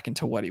him back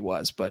into what he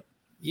was. But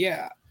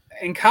yeah,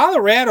 in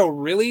Colorado,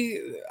 really,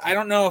 I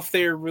don't know if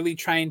they're really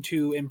trying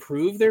to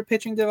improve their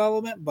pitching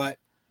development, but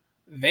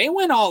they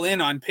went all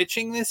in on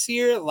pitching this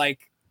year.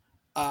 Like,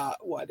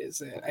 what is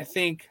it? I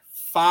think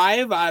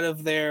 5 out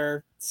of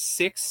their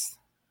 6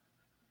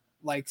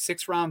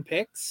 round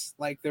picks,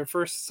 like their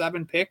first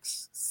 7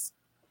 picks,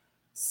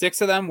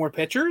 6 of them were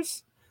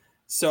pitchers.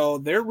 So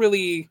they're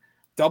really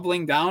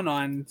doubling down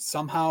on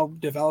somehow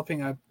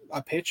developing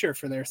a pitcher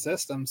for their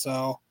system.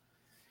 So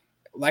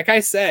like I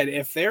said,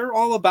 if they're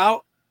all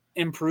about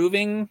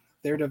improving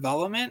their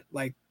development,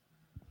 like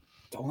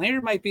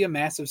Dollander might be a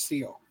massive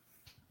steal.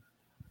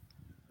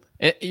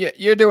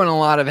 You're doing a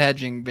lot of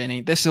hedging,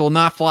 Vinny. This will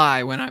not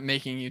fly when I'm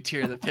making you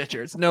tier the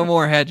pitchers. No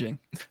more hedging.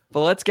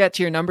 But let's get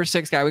to your number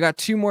 6 guy. We got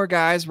 2 more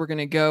guys. We're going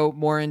to go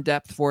more in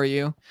depth for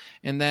you,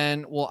 and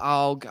then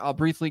I'll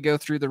briefly go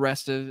through the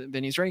rest of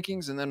Vinny's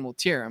rankings, and then we'll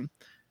tier them.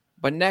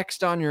 But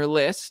next on your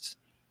list,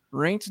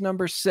 ranked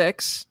number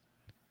 6.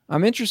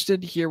 I'm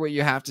interested to hear what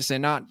you have to say,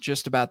 not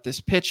just about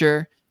this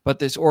pitcher, but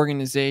this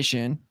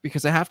organization,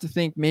 because I have to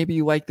think maybe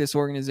you like this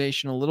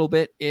organization a little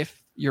bit.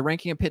 If you're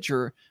ranking a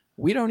pitcher,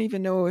 we don't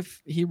even know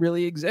if he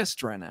really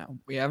exists right now.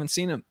 We haven't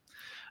seen him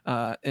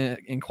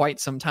in quite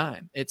some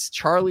time. It's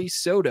Charlie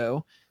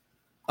Soto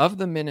of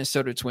the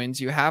Minnesota Twins.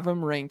 You have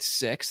him ranked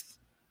 6th.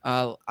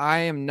 I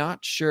am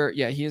not sure.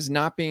 Yeah, he is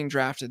not being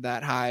drafted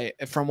that high.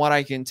 From what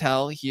I can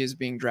tell, he is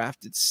being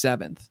drafted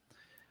 7th.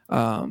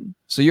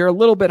 So you're a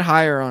little bit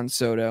higher on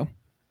Soto.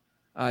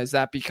 Is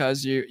that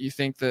because you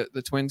think that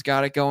the Twins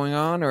got it going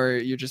on, or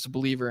you're just a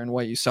believer in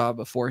what you saw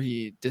before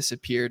he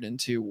disappeared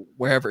into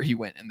wherever he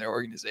went in their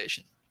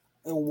organization?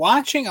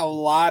 Watching a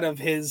lot of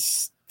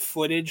his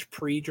footage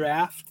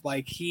pre-draft,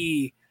 like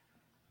he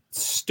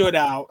stood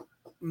out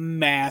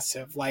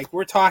massive. Like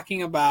we're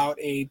talking about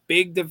a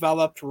big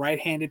developed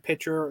right-handed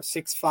pitcher,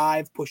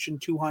 6'5", pushing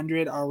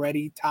 200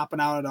 already, topping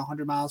out at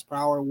 100 miles per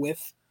hour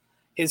with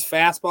his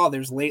fastball.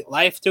 There's late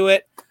life to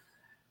it.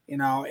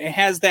 It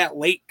has that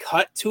late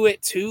cut to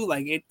it too.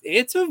 Like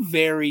it's a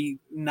very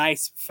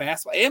nice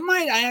fastball. It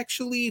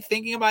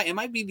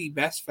might be the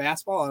best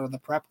fastball out of the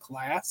prep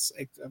class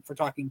if we're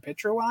talking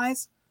pitcher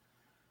wise.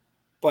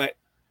 But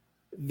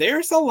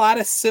there's a lot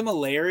of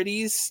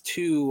similarities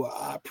to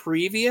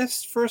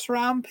previous first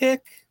round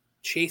pick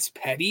Chase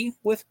Petty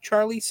with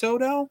Charlie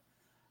Soto.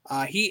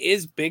 He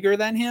is bigger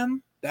than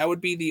him. That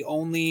would be the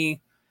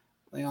only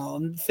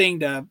thing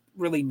to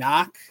really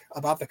knock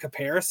about the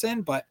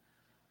comparison, but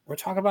we're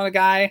talking about a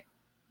guy,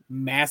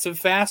 massive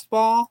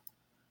fastball,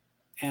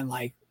 and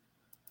like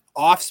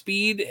off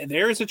speed.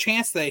 There's a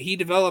chance that he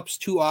develops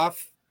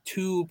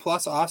 2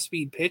 plus off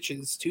speed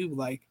pitches too.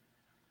 Like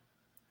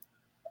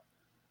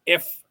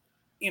if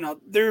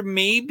there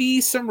may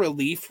be some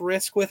relief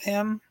risk with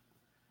him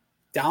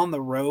down the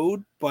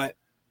road, but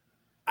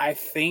I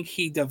think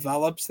he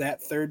develops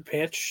that third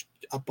pitch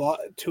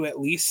to at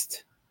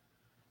least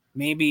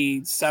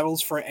maybe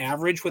settles for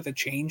average with a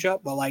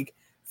changeup, but like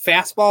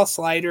fastball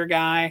slider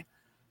guy,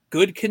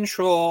 good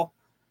control,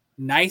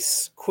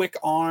 nice quick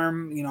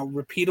arm,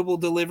 repeatable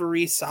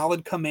delivery,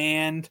 solid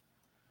command.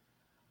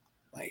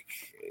 Like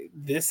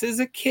this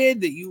is a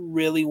kid that you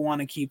really want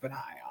to keep an eye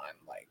on.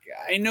 Like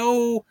I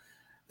know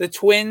the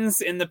Twins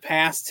in the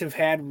past have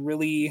had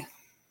really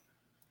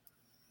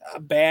a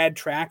bad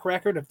track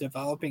record of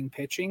developing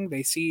pitching.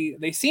 They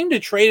seem to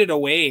trade it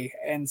away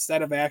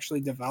instead of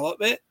actually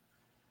develop it.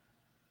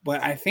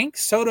 But I think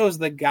Soto's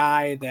the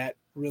guy that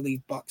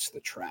really bucks the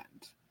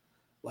trend.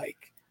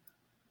 Like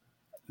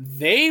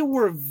they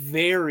were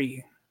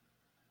very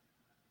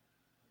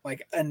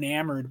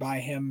enamored by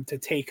him to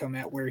take him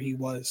at where he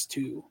was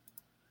too.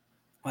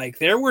 Like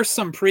there were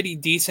some pretty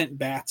decent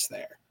bats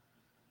there.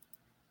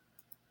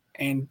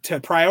 And to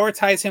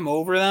prioritize him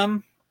over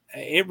them,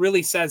 it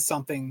really says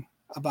something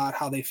about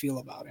how they feel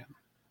about him.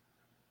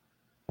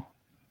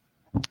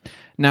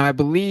 Now, I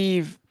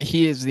believe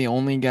he is the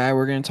only guy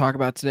we're going to talk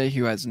about today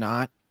who has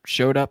not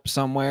showed up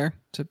somewhere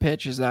to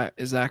pitch. Is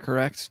that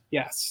correct?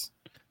 Yes.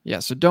 Yeah.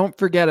 So don't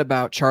forget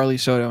about Charlie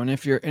Soto, and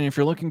if you're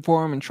looking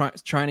for him and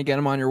trying to get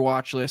him on your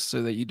watch list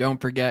so that you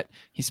don't forget,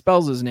 he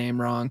spells his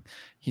name wrong.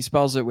 He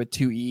spells it with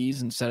 2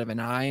 E's instead of an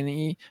I and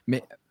E.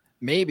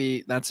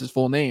 Maybe that's his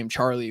full name,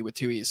 Charlie with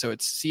 2 E's. So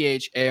it's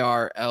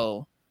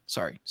CHARL.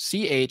 Sorry,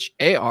 CHARLEE.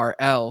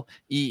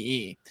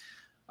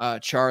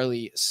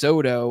 Charlie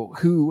Soto,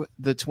 who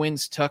the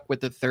Twins took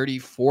with the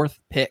 34th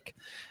pick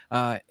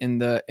in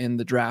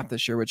the draft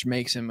this year, which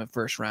makes him a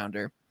first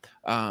rounder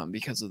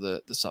because of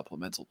the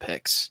supplemental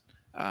picks.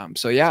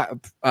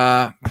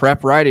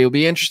 Prep righty. It'll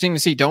be interesting to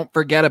see. Don't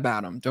forget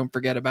about him. Don't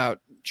forget about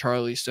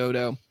Charlie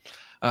Soto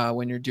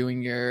when you're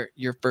doing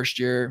your first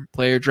year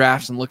player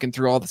drafts and looking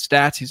through all the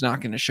stats. He's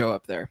not going to show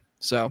up there.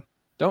 So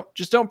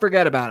don't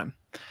forget about him.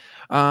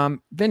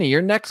 Vinny,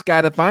 your next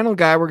guy, the final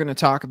guy we're going to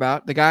talk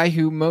about, the guy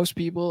who most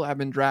people have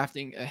been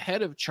drafting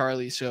ahead of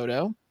Charlie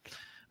Soto,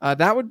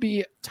 that would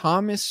be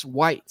Thomas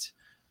White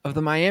of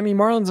the Miami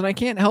Marlins. And I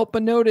can't help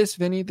but notice,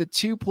 Vinny, the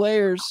 2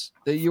 players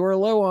that you are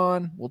low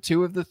on, well,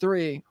 2 of the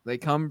 3, they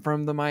come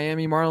from the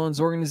Miami Marlins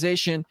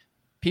organization.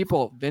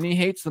 People, Vinny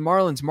hates the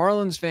Marlins.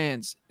 Marlins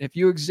fans, if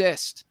you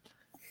exist,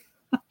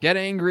 get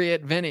angry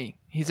at Vinny.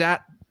 He's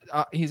at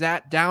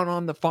Down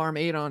on the Farm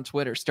 8 on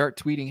Twitter. Start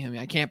tweeting him.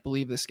 I can't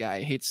believe this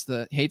guy hates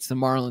the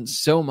Marlins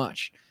so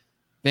much.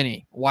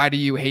 Vinny, why do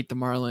you hate the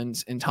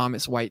Marlins and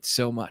Thomas White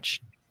so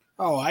much?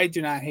 Oh, I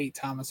do not hate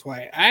Thomas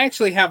White. I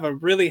actually have a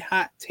really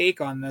hot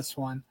take on this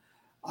one.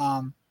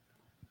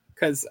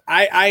 Because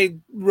I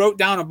wrote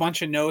down a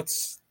bunch of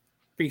notes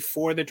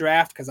before the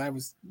draft because I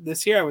was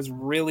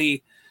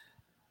really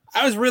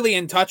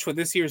in touch with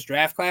this year's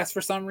draft class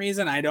for some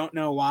reason. I don't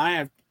know why.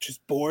 I'm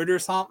just bored or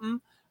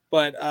something.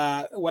 But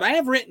what I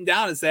have written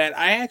down is that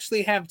I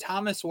actually have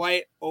Thomas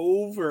White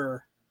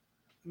over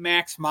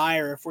Max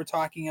Meyer if we're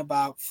talking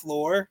about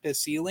floor to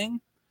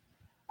ceiling.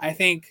 I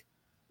think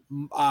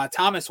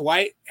Thomas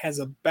White has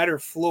a better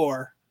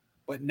floor,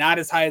 but not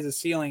as high as a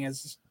ceiling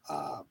as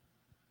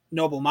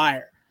Noble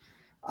Meyer.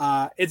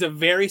 It's a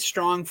very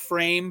strong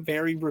frame,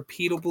 very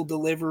repeatable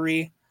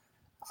delivery.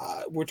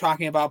 We're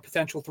talking about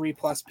potential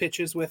 3+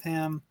 pitches with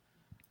him.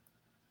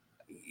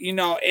 You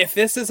know, if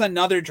this is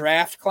another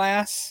draft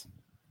class,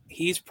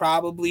 he's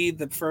probably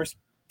the first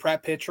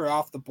prep pitcher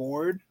off the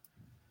board.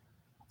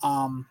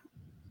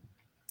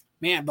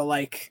 Man, but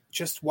like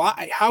just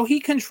how he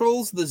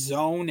controls the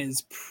zone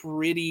is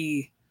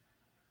pretty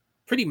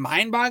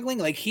mind-boggling.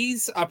 Like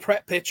he's a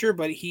prep pitcher,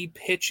 but he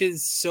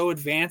pitches so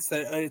advanced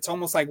that it's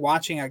almost like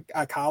watching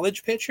a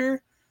college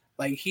pitcher.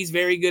 Like he's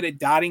very good at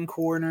dotting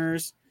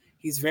corners.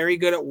 He's very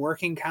good at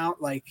working count.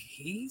 Like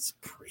he's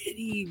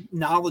pretty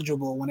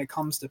knowledgeable when it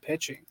comes to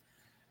pitching.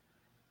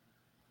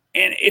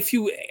 And if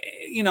you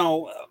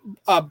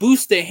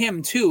boost to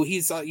him too,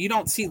 he's you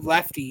don't see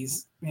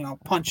lefties,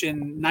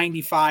 punching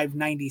 95,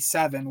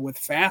 97 with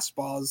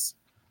fastballs,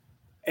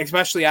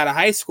 especially out of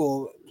high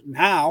school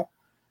now.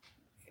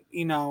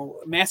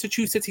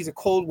 Massachusetts, he's a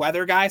cold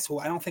weather guy, so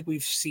I don't think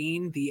we've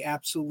seen the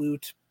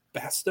absolute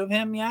best of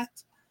him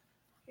yet.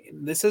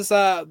 This is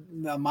the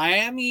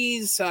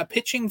Miami's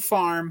pitching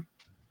farm.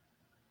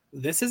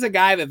 This is a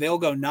guy that they'll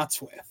go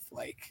nuts with.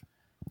 Like,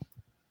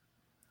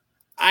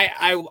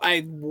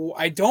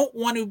 I don't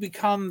want to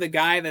become the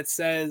guy that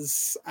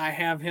says I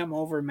have him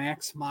over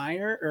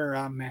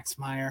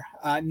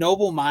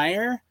Noble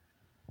Meyer,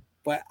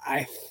 but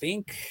I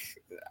think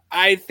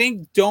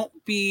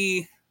don't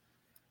be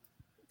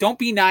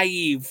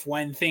naive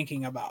when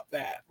thinking about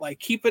that. Like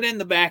keep it in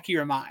the back of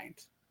your mind.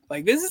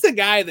 Like this is a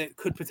guy that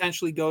could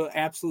potentially go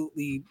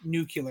absolutely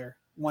nuclear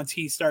once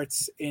he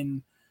starts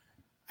in.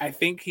 I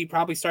think he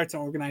probably starts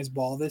an organized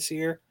ball this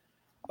year.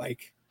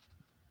 Like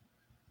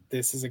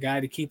this is a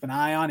guy to keep an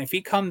eye on. If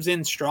he comes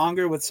in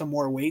stronger with some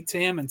more weight to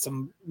him and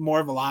some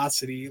more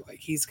velocity, like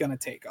he's going to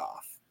take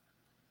off.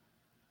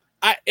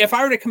 If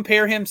I were to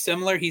compare him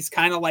similar, he's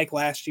kind of like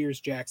last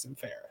year's Jackson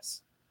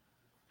Ferris.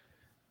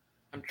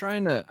 I'm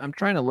trying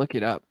to look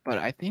it up, but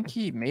I think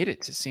he made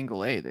it to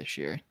single A this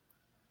year.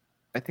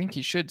 I think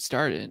he should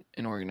start it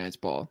in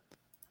organized ball.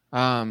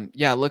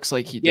 It looks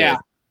like he did.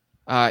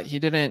 He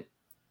didn't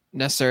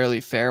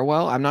necessarily fare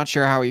well. I'm not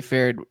sure how he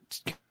fared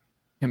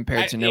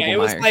compared to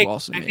Noble Meyer, who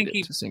also made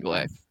it to single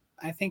A.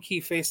 I think he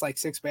faced like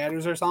 6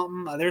 batters or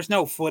something. There's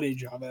no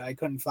footage of it. I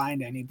couldn't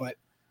find any, but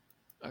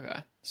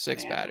okay,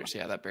 6 batters.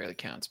 Yeah, that barely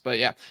counts. But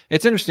yeah,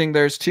 it's interesting.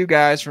 There's 2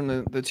 guys from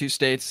the 2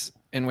 states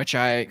in which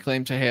I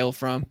claim to hail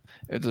from.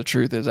 The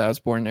truth is I was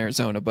born in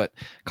Arizona, but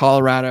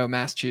Colorado,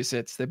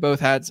 Massachusetts, they both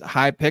had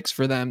high picks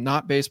for them,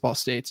 not baseball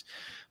states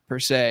per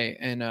se.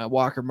 And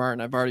Walker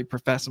Martin, I've already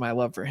professed my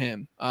love for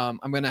him. I'm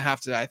going to have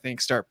to, I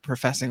think, start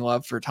professing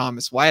love for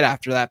Thomas White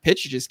after that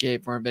pitch you just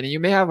gave for him. Benny, you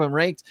may have him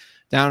ranked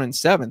down in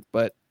 7th,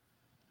 but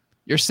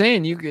you're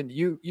saying you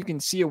can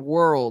see a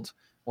world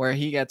where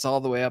he gets all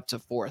the way up to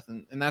 4th.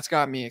 And that's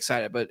got me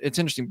excited, but it's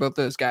interesting. Both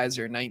those guys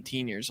are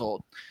 19 years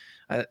old.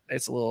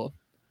 It's a little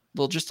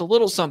just a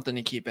little something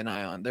to keep an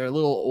eye on. They're a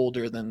little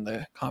older than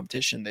the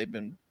competition they've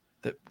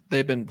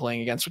been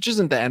playing against, which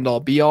isn't the end all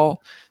be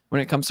all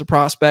when it comes to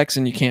prospects,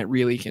 and you can't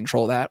really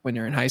control that when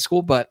you're in high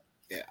school, but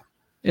yeah,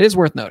 it is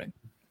worth noting.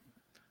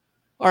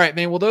 All right,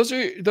 man. Well, those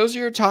are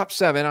your top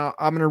 7. I'm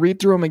going to read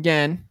through them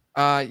again.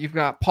 You've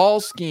got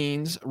Paul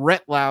Skeens,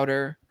 Rhett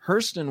Lauder,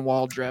 Hurston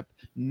Waldrep,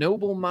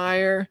 Noble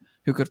Meyer,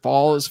 who could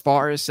fall as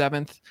far as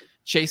 7th,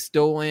 Chase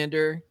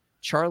Dolander,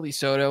 Charlie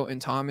Soto, and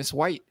Thomas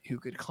White, who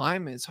could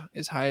climb as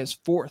high as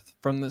 4th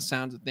from the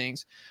sounds of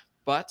things.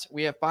 But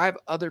we have 5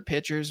 other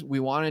pitchers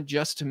we wanted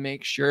just to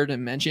make sure to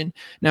mention.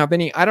 Now,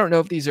 Benny, I don't know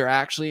if these are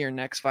actually your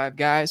next 5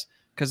 guys,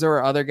 because there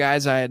were other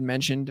guys I had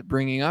mentioned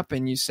bringing up,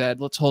 and you said,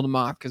 let's hold them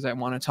off because I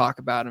want to talk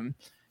about them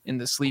in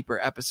the sleeper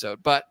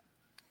episode. But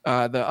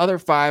the other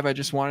 5, I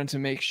just wanted to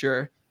make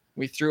sure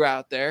we threw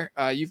out there.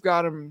 You've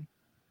got them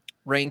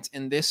ranked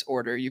in this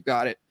order. You've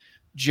got it: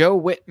 Joe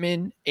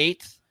Whitman,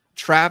 8th,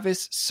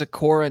 Travis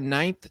Sikora,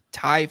 9th,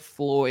 Ty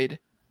Floyd,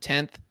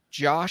 10th,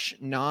 Josh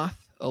Noth,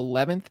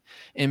 11th,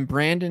 and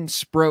Brandon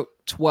Sproat,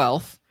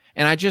 12th.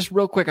 And I just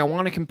real quick, I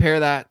want to compare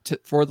that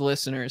for the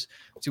listeners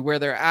to where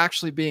they're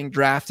actually being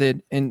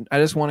drafted. And I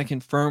just want to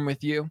confirm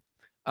with you.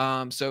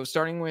 So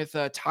starting with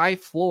Ty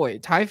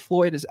Floyd. Ty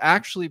Floyd is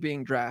actually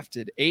being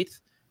drafted 8th.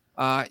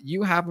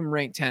 You have him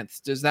ranked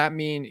 10th. Does that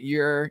mean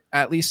you're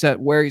at least at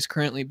where he's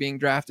currently being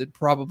drafted,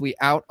 probably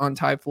out on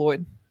Ty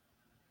Floyd?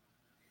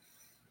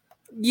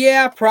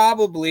 Yeah,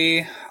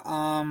 probably.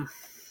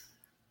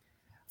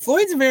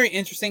 Floyd's a very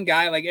interesting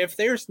guy. Like, if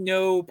there's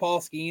no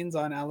Paul Skeens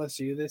on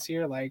LSU this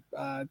year, like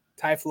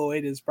Ty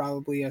Floyd is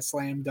probably a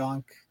slam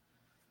dunk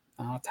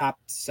top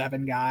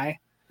 7 guy.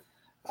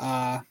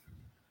 But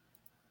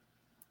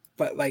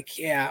like,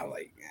 yeah,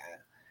 like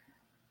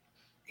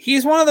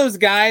he's one of those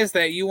guys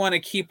that you want to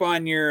keep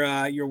on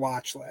your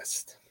watch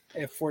list.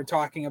 If we're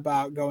talking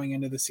about going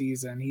into the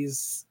season,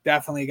 he's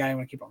definitely a guy you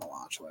want to keep on the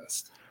watch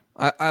list.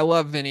 I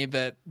love Vinny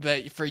that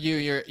for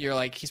you you're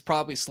like he's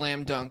probably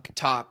slam dunk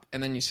top,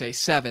 and then you say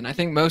 7. I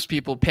think most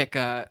people pick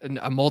a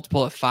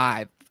multiple of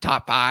 5,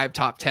 top 5,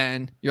 top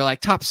 10. You're like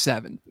top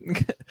 7,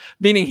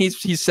 meaning he's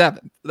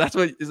 7th.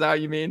 Is that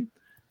what you mean?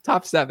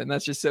 Top 7.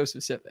 That's just so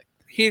specific.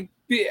 He'd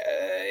be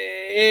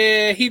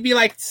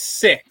like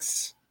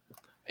 6.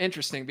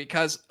 Interesting,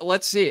 because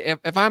let's see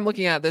if I'm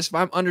looking at this, if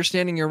I'm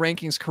understanding your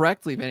rankings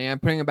correctly, Vinny, I'm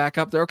putting it back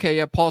up there. Okay,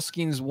 yeah, Paul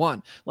Skeens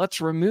 1.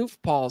 Let's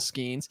remove Paul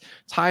Skeens.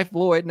 Ty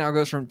Floyd now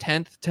goes from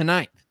 10th to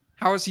 9th.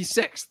 How is he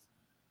 6th?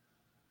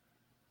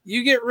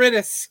 You get rid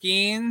of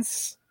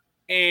Skeens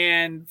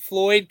and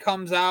Floyd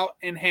comes out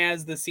and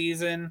has the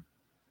season.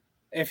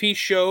 If he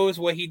shows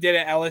what he did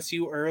at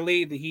LSU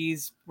early,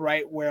 he's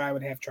right where I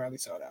would have Charlie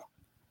Soto.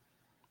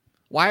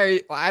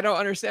 I don't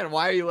understand.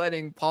 Why are you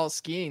letting Paul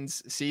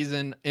Skeens'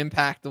 season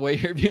impact the way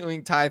you're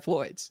viewing Ty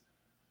Floyd's?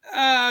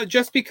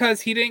 Just because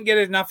he didn't get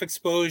enough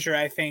exposure,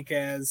 I think,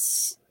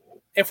 as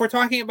if we're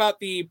talking about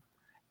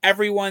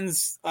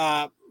everyone's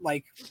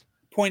like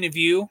point of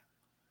view,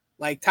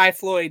 like Ty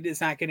Floyd is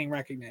not getting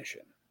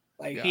recognition.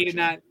 Like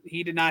gotcha.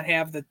 he did not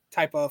have the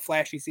type of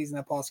flashy season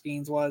that Paul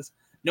Skeens was.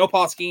 No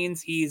Paul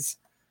Skeens, he's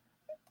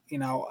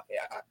no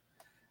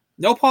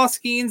Paul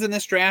Skeens in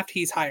this draft,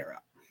 he's higher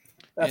up.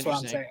 That's what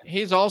I'm saying.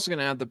 He's also going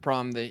to have the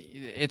problem that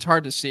it's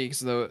hard to see because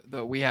though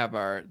we have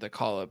the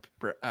call-up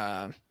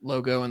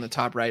logo in the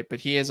top right, but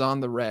he is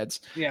on the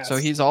Reds. Yes. So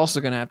he's also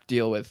going to have to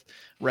deal with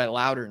Rhett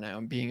Lauder now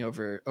and being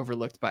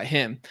overlooked by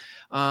him.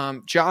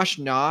 Josh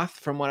Noth,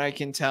 from what I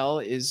can tell,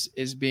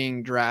 is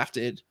being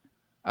drafted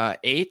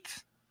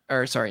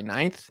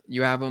 9th.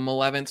 You have him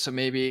 11th, so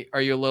maybe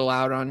are you a little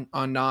out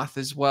on Noth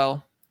as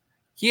well?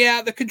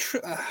 Yeah,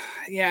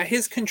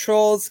 his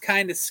control's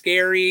kind of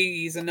scary.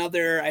 He's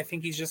another. I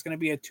think he's just going to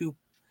be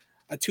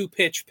a two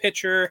pitch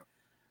pitcher.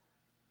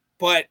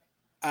 But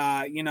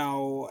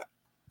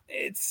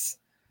it's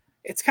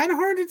kind of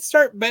hard to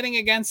start betting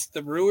against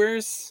the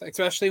Brewers,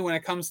 especially when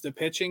it comes to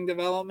pitching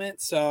development.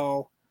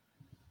 So,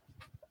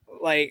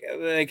 like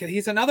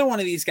he's another one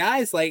of these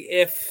guys. Like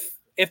if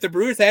the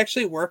Brewers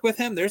actually work with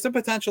him, there's a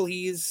potential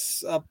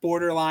he's a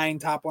borderline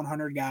top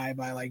 100 guy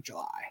by like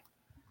July.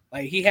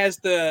 Like he has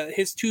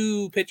his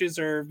 2 pitches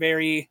are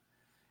very,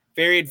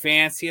 very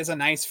advanced. He has a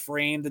nice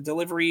frame. The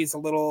delivery is a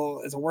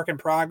work in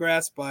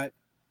progress, but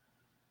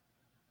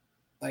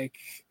like,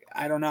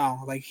 I don't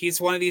know. Like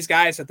he's one of these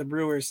guys that the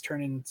Brewers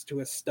turn into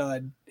a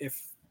stud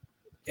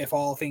if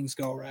all things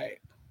go right.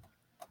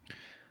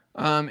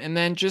 And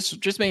then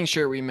just making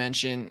sure we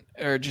mention,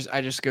 I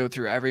just go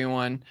through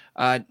everyone.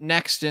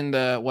 Next in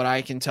what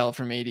I can tell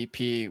from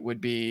ADP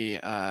would be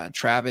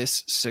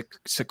Travis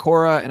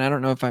Sikora, and I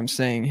don't know if I'm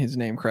saying his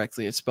name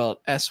correctly. It's spelled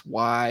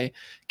Sykora,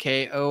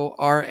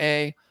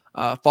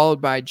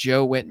 followed by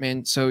Joe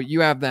Whitman. So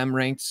you have them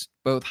ranked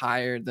both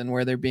higher than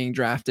where they're being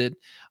drafted.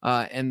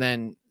 And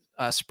then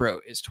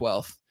Sproat is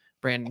 12th.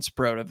 Brandon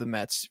Sproat of the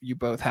Mets. You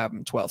both have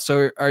him 12th.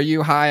 So are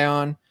you high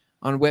on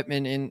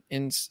Whitman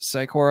in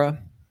Sykora?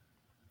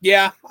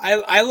 Yeah,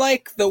 I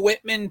like the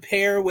Whitman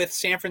pair with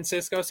San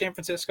Francisco. San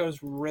Francisco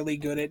is really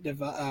good at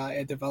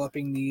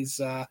developing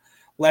these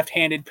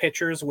left-handed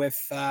pitchers with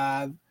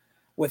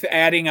with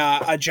adding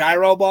a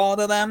gyro ball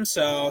to them.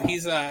 So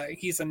he's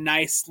a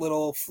nice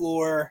little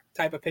floor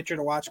type of pitcher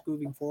to watch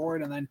moving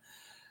forward. And then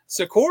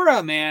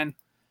Sakura, man,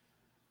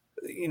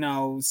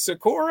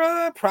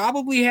 Sakura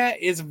probably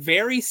is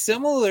very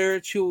similar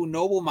to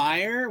Noble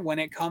Meyer when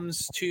it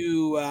comes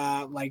to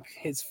like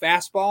his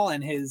fastball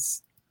and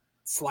his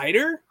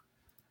slider.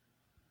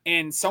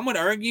 And some would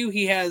argue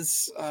he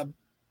has a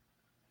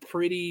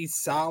pretty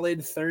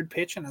solid third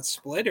pitch and a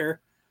splitter.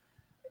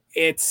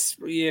 It's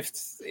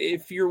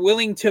if you're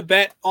willing to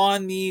bet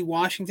on the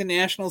Washington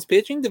Nationals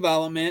pitching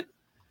development,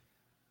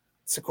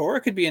 Sakura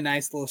could be a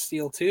nice little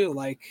steal too.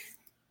 Like,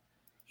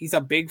 he's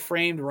a big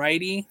framed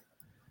righty.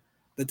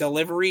 The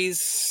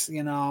deliveries,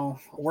 a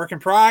work in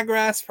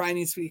progress, probably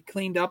needs to be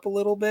cleaned up a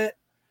little bit,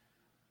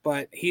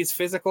 but he's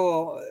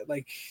physical,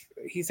 like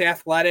he's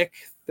athletic.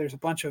 There's a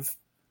bunch of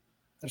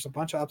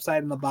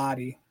upside in the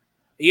body.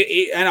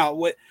 I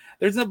know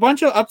there's a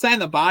bunch of upside in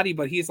the body,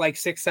 but he's like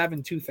 6'7",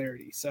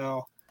 230.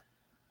 So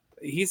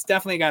he's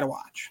definitely got to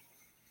watch.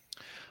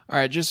 All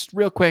right, just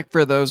real quick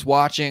for those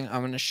watching, I'm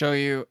going to show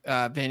you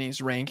Vinny's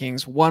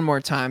rankings one more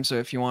time. So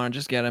if you want to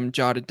just get them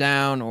jotted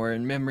down or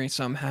in memory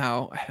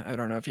somehow, I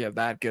don't know if you have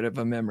that good of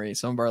a memory.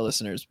 Some of our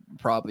listeners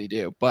probably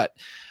do, but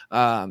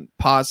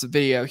pause the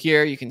video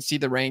here. You can see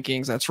the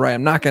rankings. That's right.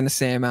 I'm not going to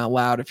say them out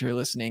loud if you're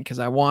listening, because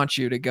I want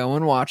you to go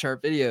and watch our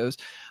videos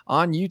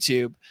on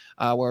YouTube,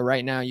 where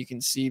right now you can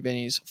see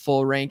Vinny's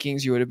full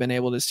rankings. You would have been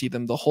able to see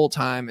them the whole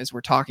time as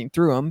we're talking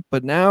through them.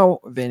 But now,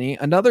 Vinny,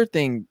 another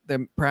thing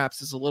that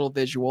perhaps is a little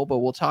visual, but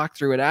we'll talk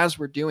through it as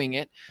we're doing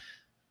it.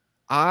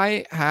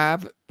 I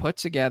have put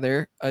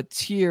together a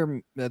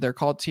tier. They're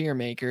called tier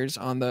makers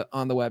on the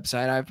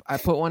website. I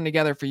put one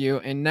together for you.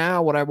 And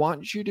now what I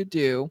want you to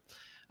do,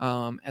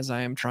 as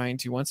I am trying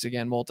to once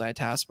again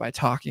multitask by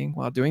talking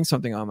while doing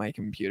something on my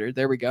computer.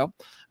 There we go.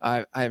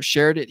 I have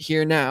shared it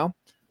here now.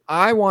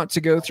 I want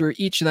to go through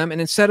each of them,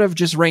 and instead of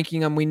just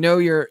ranking them, we know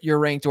your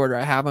ranked order.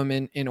 I have them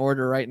in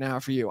order right now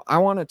for you. I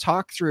want to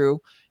talk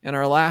through in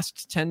our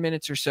last 10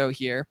 minutes or so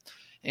here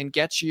and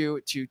get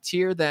you to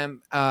tier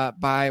them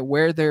by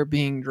where they're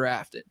being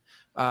drafted.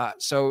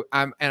 So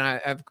I'm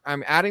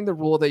adding the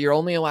rule that you're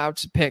only allowed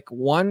to pick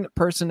one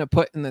person to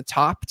put in the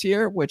top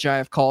tier, which I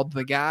have called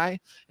the guy,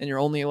 and you're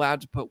only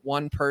allowed to put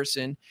one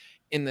person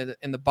in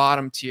the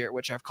bottom tier,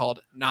 which I've called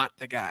not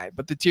the guy.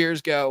 But the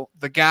tiers go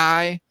the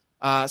guy.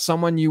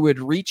 Someone you would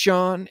reach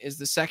on is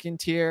the second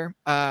tier,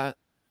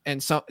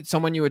 and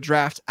someone you would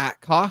draft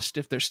at cost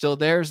if they're still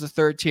there is the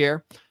third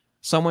tier.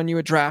 Someone you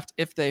would draft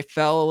if they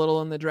fell a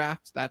little in the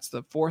draft, that's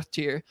the fourth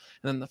tier, and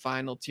then the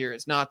final tier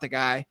is not the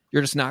guy.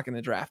 You're just not going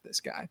to draft this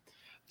guy.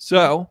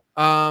 So,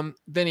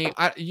 Vinny,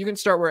 you can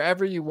start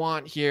wherever you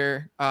want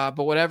here, but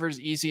whatever's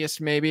easiest.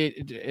 Maybe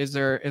is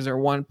there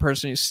one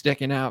person who's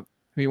sticking out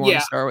who you want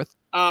to start with?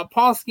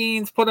 Paul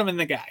Skeens, put him in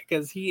the guy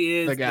because he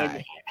is the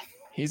guy.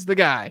 He's the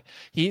guy.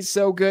 He's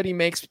so good. He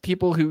makes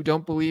people who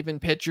don't believe in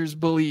pitchers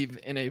believe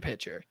in a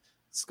pitcher.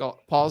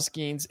 Paul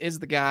Skeens is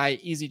the guy.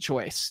 Easy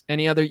choice.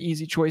 Any other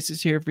easy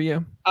choices here for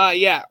you?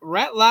 Yeah.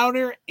 Rhett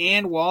Lauder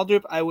and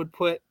Waldrop I would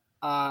put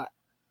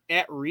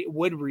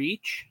would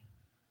reach.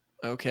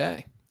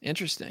 Okay.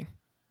 Interesting.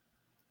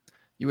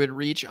 You would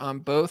reach on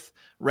both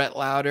Rhett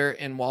Lauder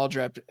and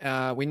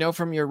Waldrop. We know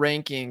from your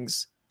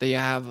rankings that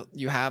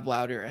you have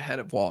Lauder ahead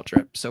of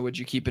Waldrop. So would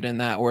you keep it in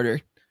that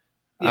order?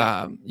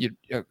 Yeah.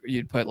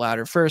 You'd put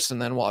Lauder first and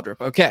then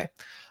Waldrop. Okay.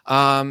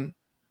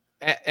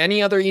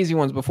 Any other easy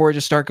ones before we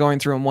just start going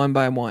through them one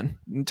by one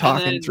and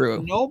talking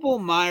through? Noble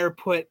Meyer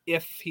put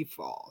if he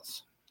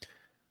falls.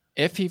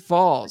 If he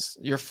falls,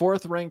 your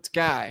fourth ranked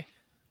guy.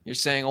 You're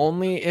saying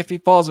only if he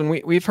falls, and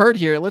we've heard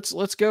here.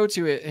 Let's go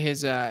to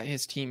his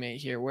teammate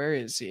here. Where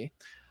is he?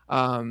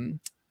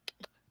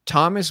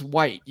 Thomas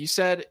White. You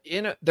said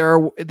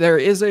there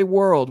is a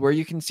world where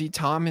you can see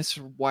Thomas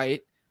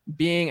White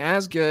being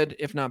as good,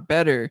 if not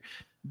better,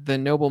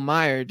 than Noble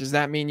Meyer. Does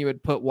that mean you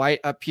would put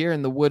White up here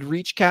in the would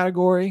reach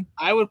category?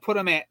 I would put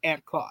him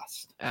at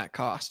cost. At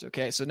cost.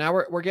 Okay. So now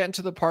we're getting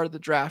to the part of the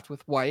draft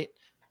with White,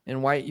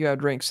 and White you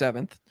had ranked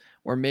 7th,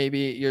 or maybe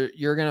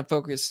you're going to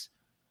focus.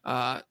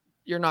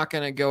 You're not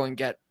going to go and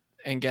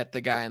get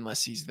the guy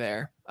unless he's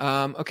there.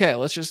 Okay.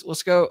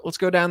 Let's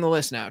go down the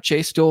list now.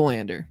 Chase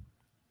Dollander.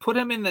 Put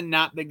him in the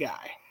not the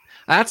guy.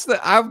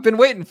 I've been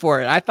waiting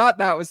for it. I thought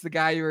that was the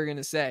guy you were going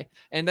to say.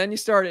 And then you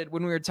started,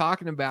 when we were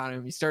talking about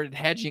him, you started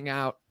hedging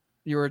out.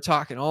 You were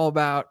talking all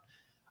about,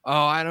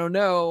 I don't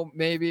know,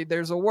 maybe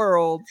there's a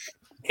world.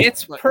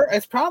 It's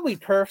probably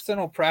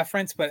personal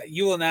preference, but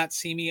you will not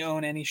see me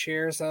own any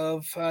shares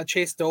of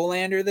Chase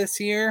Dollander this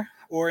year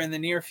or in the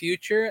near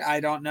future. I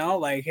don't know.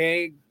 Like,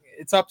 hey,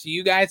 it's up to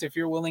you guys if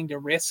you're willing to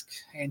risk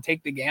and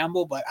take the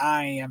gamble, but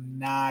I am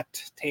not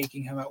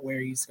taking him at where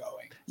he's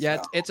going.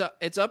 Yeah, so.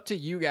 It's up to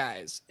you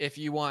guys if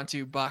you want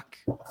to buck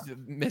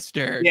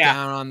Mr.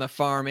 Down on the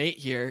farm 8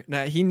 here.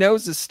 Now he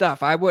knows his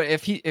stuff. I would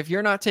if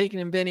you're not taking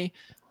him, Vinny,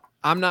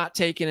 I'm not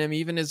taking him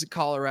even as a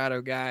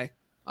Colorado guy.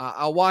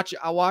 I'll watch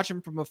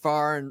him from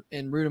afar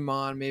and root him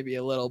on maybe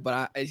a little,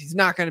 but he's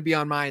not going to be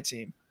on my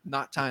team. I'm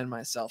not tying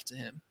myself to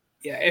him.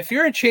 Yeah, if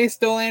you're a Chase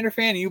Dollander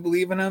fan and you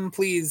believe in him,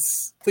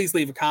 please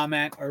leave a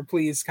comment or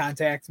please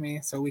contact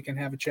me so we can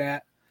have a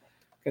chat.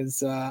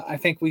 Because I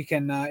think we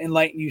can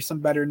enlighten you some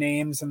better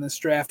names in this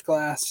draft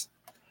class.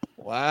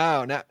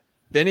 Wow. Now,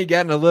 Vinny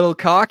getting a little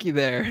cocky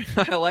there.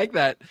 I like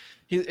that.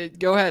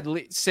 Go ahead.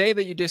 Say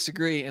that you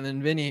disagree, and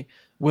then Vinny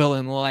will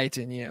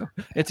enlighten you.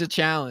 It's a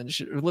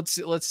challenge.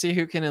 Let's see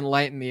who can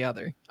enlighten the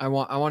other. I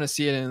want to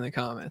see it in the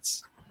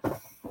comments.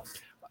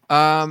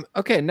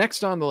 Okay,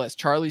 next on the list,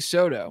 Charlie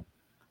Soto.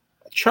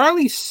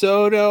 Charlie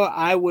Soto,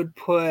 I would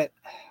put.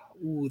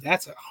 Ooh,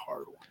 that's a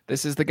hard one.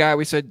 This is the guy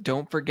we said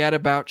don't forget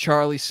about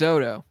Charlie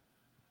Soto.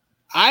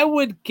 I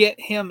would get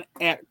him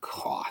at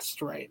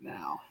cost right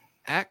now.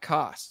 At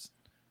cost.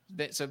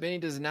 So Vinny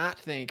does not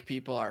think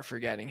people are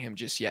forgetting him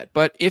just yet.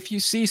 But if you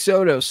see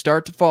Soto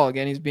start to fall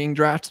again, he's being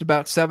drafted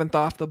about 7th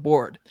off the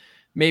board.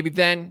 Maybe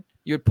then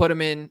you would put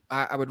him in.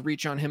 I would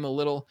reach on him a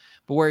little,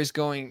 but where he's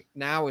going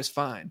now is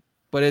fine.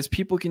 But as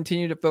people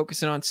continue to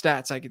focus in on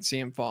stats, I could see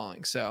him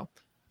falling. So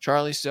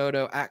Charlie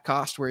Soto at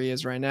cost where he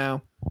is right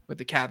now, with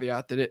the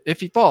caveat that if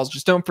he falls,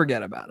 just don't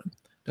forget about him.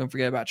 Don't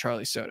forget about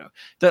Charlie Soto.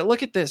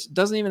 Look at this.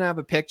 Doesn't even have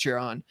a picture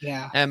on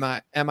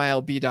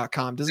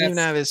MILB.com. Doesn't even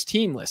have his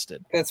team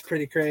listed. That's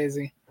pretty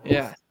crazy.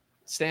 Yeah.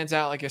 Stands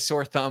out like a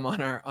sore thumb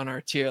on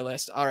our tier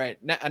list. All right.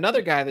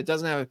 Another guy that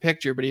doesn't have a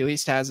picture, but he at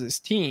least has his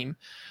team.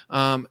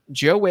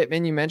 Joe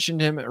Whitman, you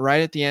mentioned him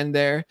right at the end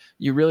there.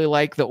 You really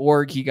like the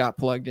org he got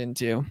plugged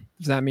into.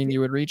 Does that mean you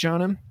would reach on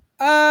him?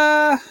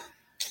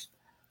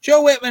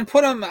 Joe Whitman,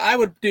 put him, I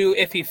would do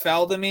if he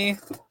fell to me.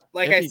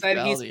 Like I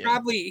said,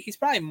 he's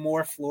probably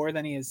more floor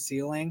than he is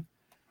ceiling.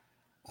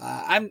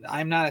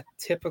 I'm not a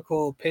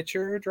typical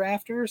pitcher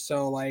drafter,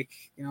 so like,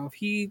 you know, if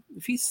he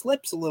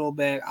slips a little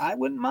bit, I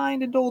wouldn't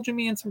mind indulging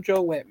me in some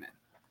Joe Whitman.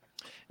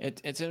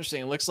 It's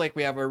interesting. It looks like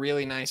we have a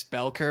really nice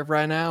bell curve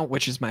right now,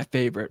 which is my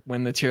favorite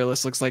when the tier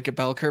list looks like a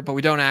bell curve, but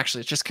we don't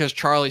actually. It's just because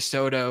Charlie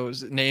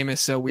Soto's name is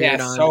so weird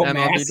on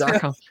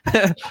MLB.com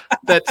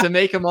that to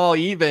make them all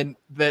even,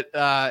 that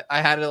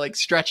I had to like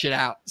stretch it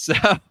out.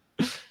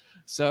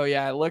 So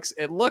yeah,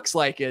 it looks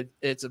like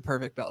it's a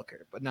perfect bell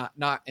curve, but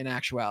not in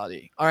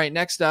actuality. All right,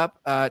 next up,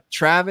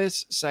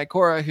 Travis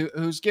Sikora,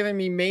 who's giving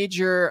me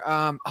major.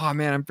 Oh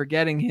man, I'm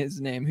forgetting his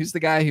name. Who's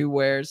the guy who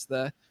wears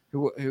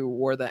who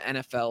wore the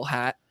NFL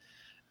hat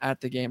at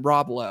the game?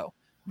 Rob Lowe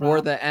wore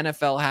the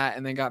NFL hat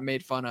and then got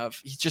made fun of.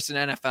 He's just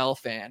an NFL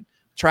fan.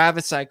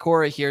 Travis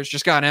Sikora here's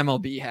just got an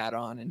MLB hat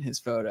on in his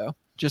photo.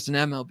 Just an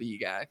MLB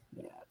guy.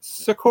 Yeah.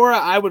 Sikora,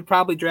 I would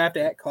probably draft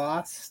at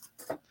cost.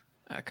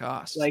 At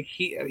cost. Like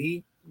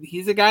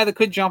he's a guy that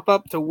could jump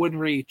up to would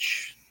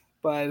reach,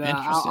 but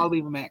I'll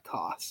leave him at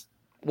cost.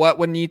 What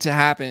would need to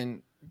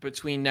happen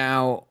between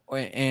now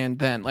and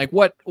then? Like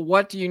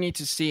what do you need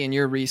to see in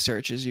your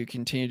research as you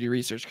continue to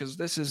research? Because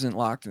this isn't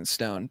locked in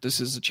stone. This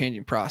is a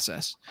changing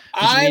process.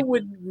 I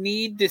would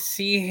need to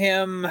see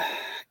him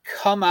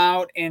come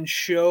out and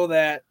show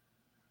that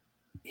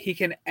he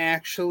can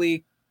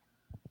actually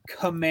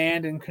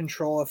command and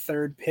control a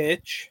third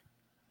pitch.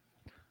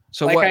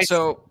 So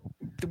so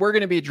we're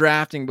going to be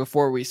drafting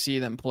before we see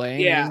them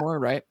playing anymore,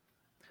 right?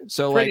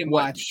 So pretty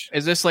much.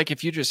 Is this like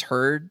if you just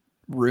heard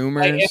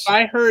rumors? Like if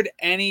I heard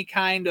any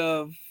kind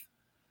of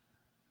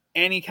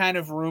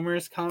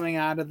rumors coming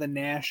out of the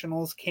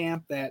Nationals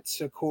camp that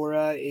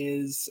Sikora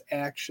is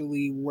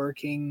actually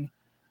working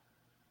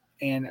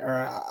and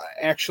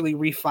actually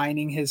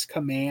refining his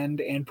command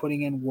and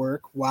putting in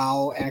work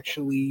while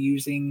actually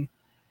using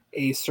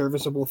a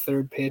serviceable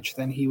third pitch,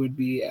 then he would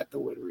be at the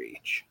wood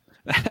reach.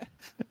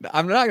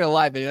 I'm not gonna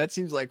lie, baby. That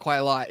seems like quite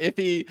a lot. If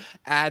he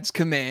adds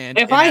command,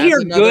 if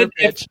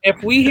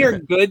we hear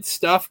good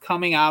stuff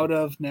coming out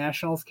of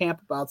Nationals camp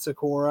about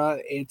Sikora,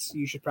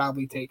 you should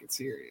probably take it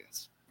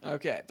serious.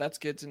 Okay, that's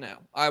good to know.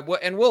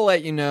 And we'll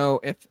let you know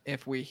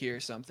if we hear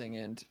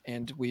something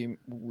and we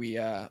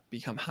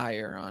become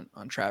higher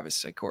on Travis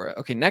Sikora.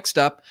 Okay, next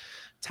up,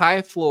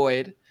 Ty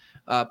Floyd.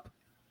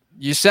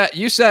 You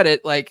said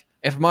it like.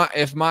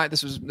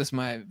 This is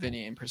my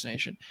Vinny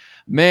impersonation.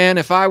 Man,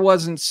 if I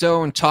wasn't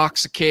so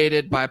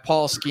intoxicated by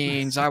Paul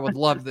Skeens, I would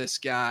love this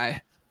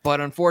guy. But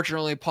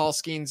unfortunately, Paul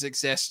Skeens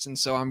exists, and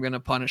so I'm going to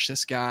punish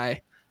this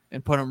guy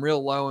and put him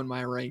real low in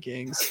my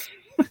rankings.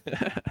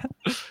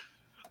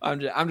 I'm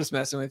just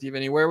messing with you,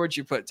 Vinny. Where would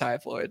you put Ty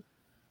Floyd?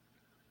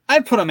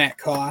 I'd put him at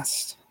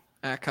cost.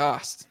 At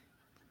cost.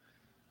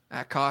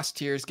 At cost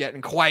tier is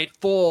getting quite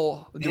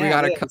full. We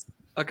got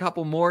a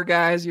couple more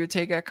guys you would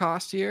take at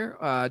cost here.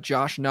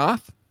 Josh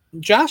Noth.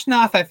 Josh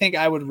Noth, I think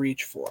I would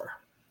reach for.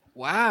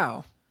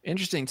 Wow.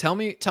 Interesting. Tell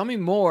me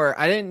more.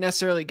 I didn't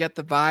necessarily get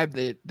the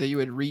vibe that you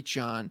would reach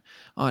on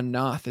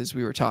Noth as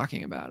we were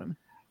talking about him.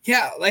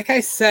 Yeah, like I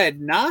said,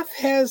 Noth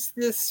has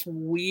this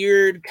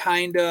weird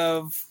kind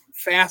of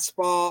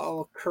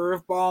fastball,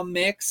 curveball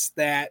mix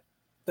that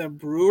the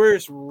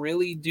Brewers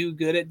really do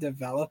good at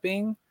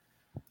developing.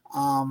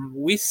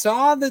 We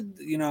saw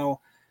the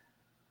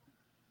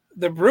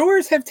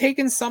Brewers have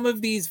taken some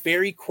of these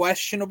very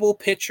questionable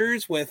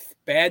pitchers with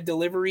bad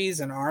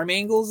deliveries and arm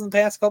angles in the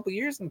past couple of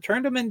years and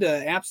turned them into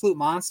absolute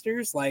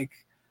monsters. Like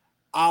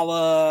a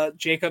la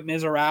Jacob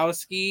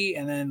Mizorowski,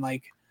 and then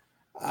like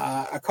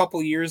a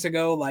couple years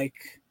ago,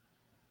 like,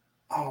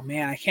 oh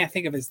man, I can't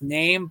think of his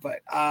name, but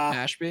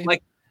Ashby,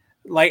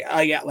 like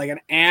an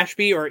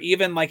Ashby, or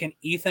even like an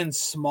Ethan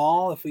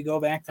Small. If we go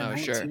back to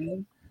 19, sure.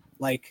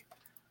 like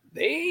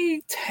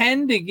they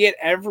tend to get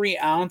every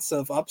ounce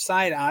of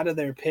upside out of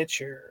their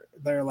pitcher,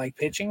 their like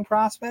pitching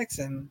prospects.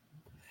 And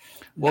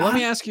well, let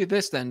me ask you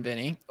this then,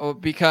 Vinny,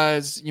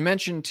 because you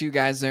mentioned two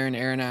guys there in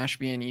Aaron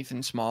Ashby and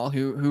Ethan Small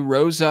who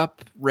rose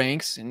up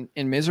ranks, and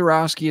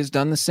Mizorowski has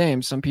done the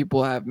same. Some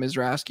people have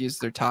Mizorowski as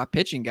their top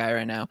pitching guy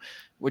right now.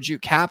 Would you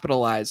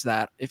capitalize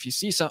that if you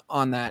see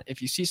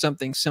if you see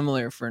something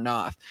similar for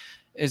Noth?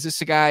 Is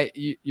this a guy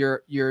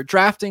you're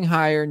drafting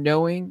higher,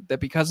 knowing that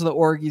because of the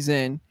org he's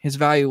in, his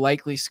value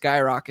likely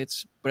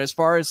skyrockets? But as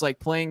far as like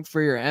playing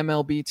for your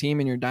MLB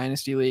team in your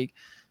Dynasty league,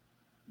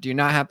 do you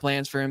not have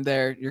plans for him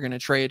there? You're going to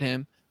trade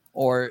him,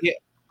 or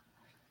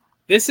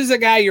this is a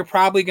guy you're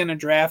probably going to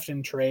draft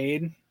and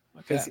trade,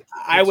 because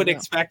I would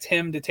expect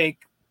him to take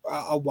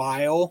a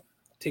while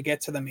to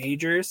get to the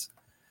majors.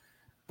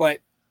 But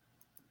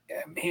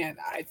man,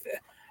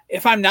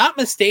 if I'm not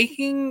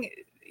mistaken,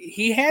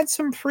 he had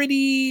some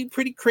pretty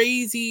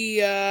crazy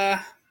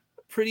analytics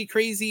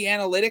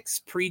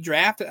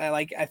pre-draft.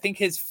 I think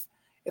if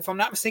I'm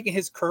not mistaken,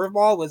 his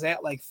curveball was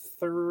at like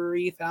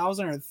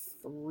 3,000 or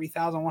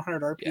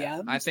 3,100 RPMs.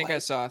 Yeah, I think I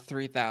saw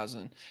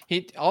 3,000.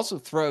 He also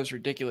throws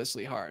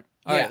ridiculously hard.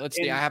 All right, let's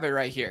see. I have it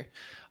right here.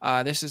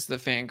 This is the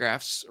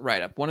Fangraphs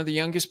write-up. One of the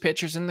youngest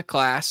pitchers in the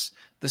class,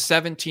 the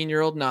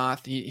 17-year-old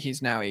Noth,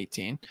 he's now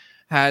 18,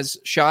 has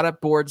shot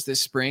up boards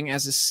this spring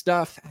as his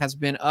stuff has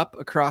been up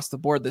across the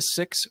board. The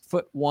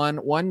 6'1",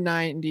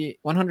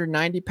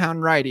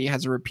 190-pound righty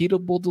has a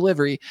repeatable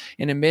delivery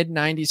in a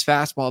mid-90s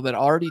fastball that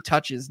already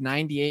touches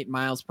 98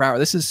 miles per hour.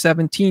 This is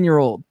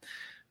 17-year-old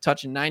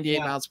touching 98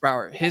 miles per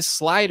hour. His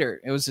slider,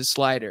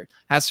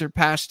 has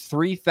surpassed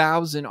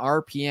 3,000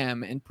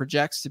 RPM and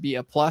projects to be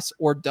a plus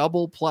or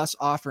double plus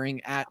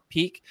offering at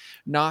peak.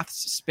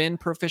 Noth's spin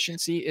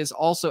proficiency is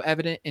also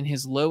evident in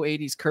his low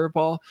 80s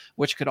curveball,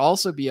 which could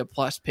also be a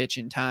plus pitch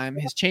in time.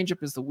 His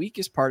changeup is the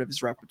weakest part of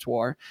his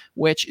repertoire,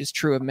 which is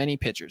true of many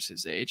pitchers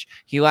his age.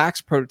 He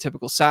lacks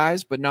prototypical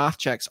size, but Noth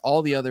checks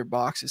all the other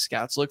boxes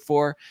scouts look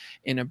for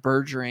in a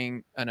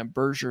burgeoning.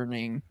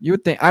 You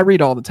would think, I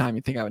read all the time,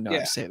 you think I would know how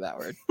to say that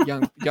word.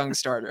 Young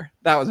starter.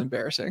 That was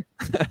embarrassing.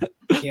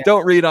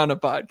 Don't read on a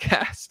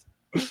podcast.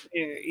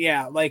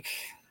 Yeah, like,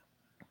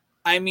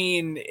 I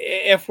mean,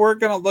 if we're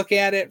gonna look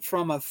at it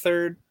from a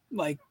third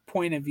like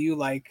point of view,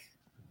 like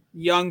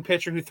young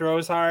pitcher who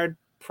throws hard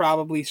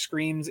probably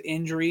screams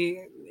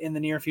injury in the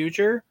near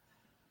future.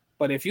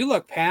 But if you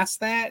look past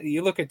that,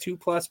 you look at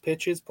 2+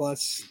 pitches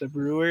plus the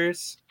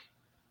Brewers,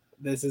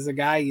 this is a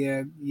guy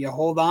you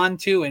hold on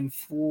to and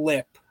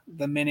flip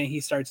the minute he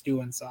starts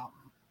doing something.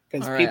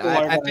 Because people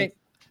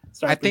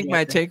I think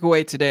my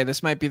takeaway today,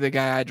 this might be the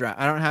guy I draft.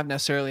 I don't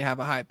necessarily have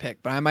a high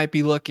pick, but I might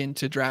be looking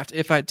to draft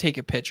if I take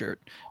a pitcher,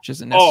 which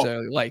isn't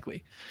necessarily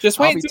likely. Just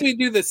wait until we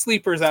do the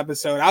sleepers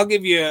episode. I'll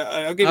give you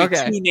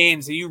two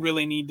names that you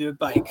really need to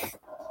like.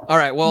 All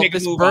right. Well,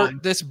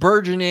 this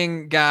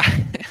burgeoning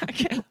guy.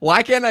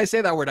 Why can't I say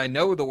that word? I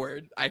know the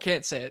word. I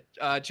can't say it.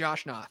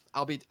 Josh Noth.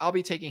 I'll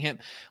be taking him.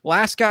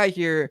 Last guy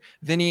here,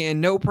 Vinny, and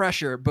no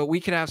pressure, but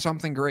we could have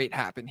something great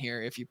happen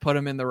here if you put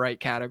him in the right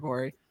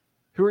category.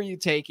 Who are you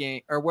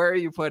taking, or where are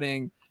you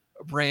putting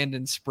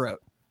Brandon Sprout?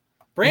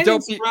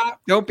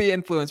 Don't be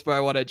influenced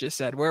by what I just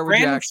said. Where would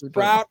you actually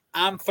put him?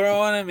 I'm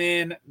throwing him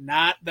in,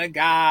 not the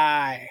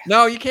guy.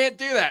 No, you can't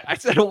do that. I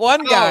said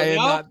one guy and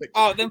not the guy.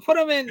 Oh, then put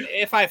him in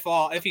if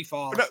he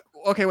falls. No,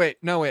 okay, wait.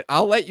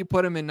 I'll let you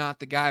put him in,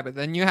 not the guy, but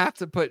then you have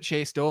to put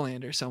Chase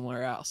Dolander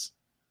somewhere else.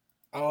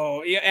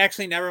 Oh, yeah,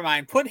 actually, never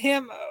mind. Put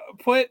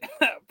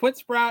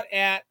Sprout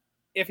at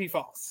if he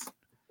falls.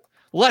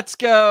 Let's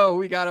go.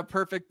 We got a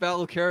perfect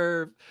bell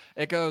curve.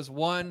 It goes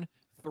 1,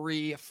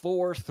 3,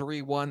 4,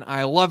 3, 1.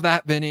 I love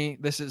that, Vinny.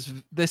 This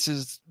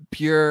is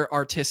pure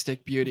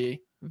artistic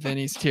beauty.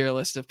 Vinny's tier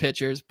list of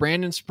pitchers.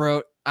 Brandon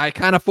Sprout, I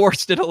kind of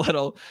forced it a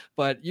little,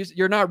 but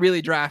you're not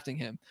really drafting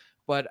him.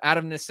 But out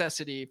of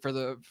necessity for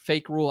the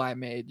fake rule I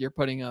made, you're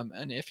putting him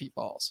in if he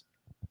falls.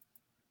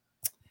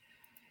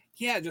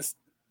 Yeah, just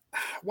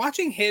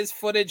watching his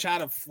footage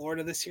out of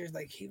Florida this year,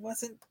 like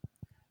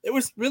there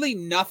was really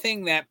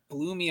nothing that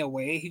blew me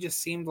away. He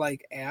just seemed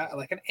like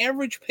an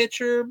average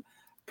pitcher,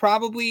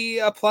 probably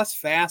a plus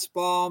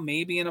fastball,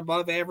 maybe an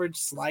above average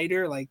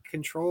slider. Like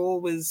control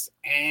was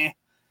The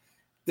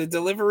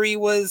delivery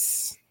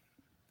was.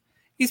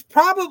 He's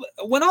probably,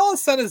 when all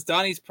is said is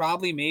done, he's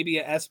probably maybe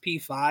a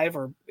SP5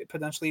 or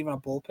potentially even a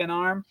bullpen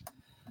arm.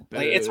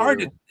 Like it's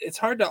hard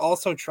to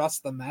also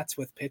trust the Mets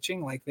with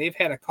pitching. Like they've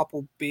had a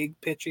couple big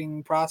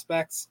pitching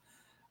prospects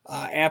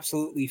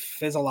absolutely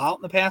fizzle out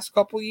in the past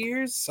couple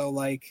years. So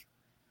like,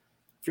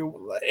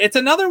 it's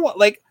another one.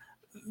 Like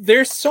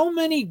there's so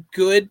many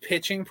good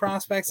pitching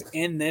prospects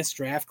in this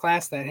draft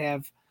class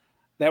that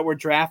were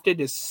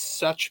drafted as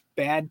such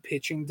bad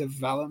pitching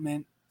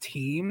development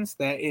teams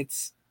that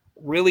it's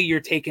really you're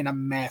taking a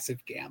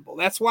massive gamble.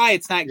 That's why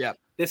it's not. Yep.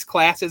 This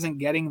class isn't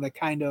getting the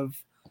kind of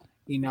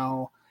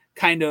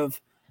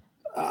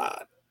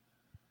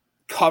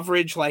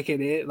coverage like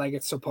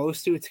it's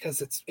supposed to. It's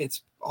because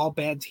it's all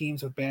bad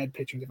teams with bad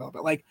pitching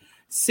development. Like,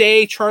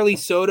 say Charlie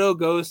Soto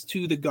goes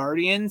to the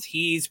Guardians,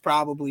 he's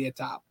probably a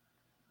top,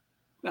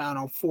 I don't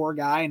know, 4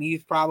 guy, and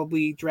he's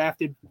probably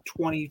drafted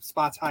 20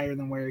 spots higher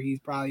than where he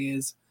probably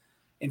is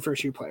in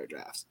first year player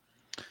drafts.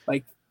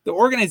 Like, the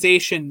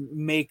organization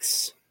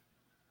makes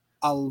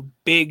a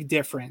big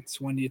difference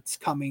when it's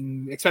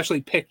coming,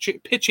 especially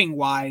pitching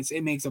wise.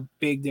 It makes a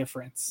big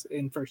difference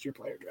in first year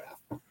player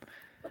draft.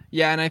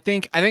 Yeah, and I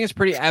think it's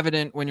pretty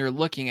evident when you're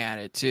looking at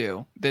it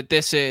too that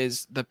this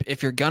is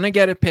if you're gonna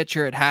get a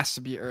pitcher, it has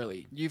to be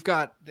early. You've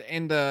got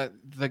in the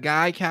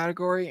guy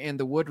category and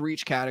the would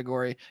reach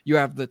category, you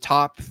have the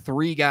top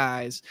 3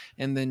 guys,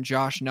 and then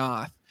Josh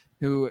Noth,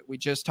 who we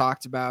just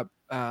talked about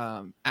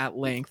at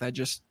length. I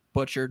just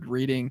butchered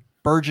reading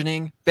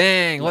burgeoning.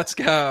 Bang! Let's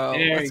go.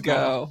 Let's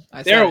go.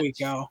 There we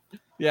go.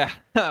 Yeah.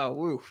 Oh,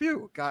 woo,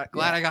 phew. Glad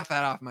I got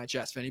that off my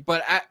chest, Vinny.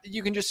 But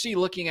you can just see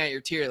looking at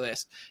your tier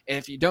list,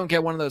 if you don't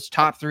get one of those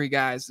top 3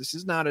 guys, this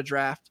is not a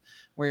draft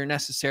where you're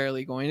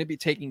necessarily going to be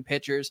taking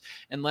pitchers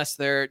unless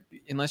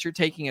you're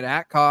taking it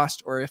at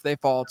cost, or if they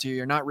fall to you,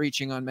 you're not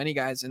reaching on many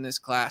guys in this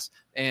class.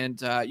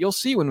 And you'll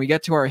see when we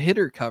get to our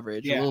hitter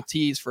coverage, a little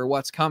tease for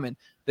what's coming.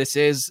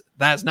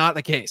 That's not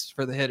the case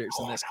for the hitters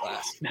in this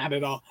class. Not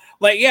at all.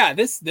 Like, yeah,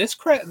 this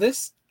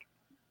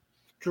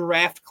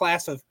draft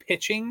class of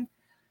pitching,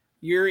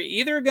 you're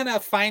either going to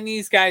find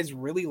these guys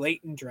really late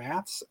in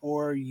drafts,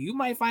 or you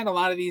might find a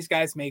lot of these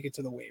guys make it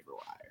to the waiver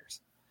wires.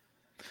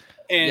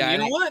 And you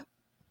know what?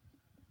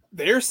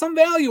 There's some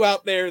value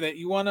out there that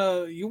you want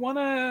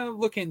to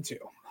look into.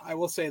 I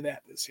will say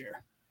that this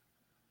year.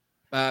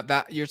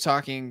 You're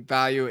talking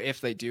value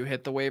if they do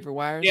hit the waiver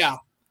wires? Yeah.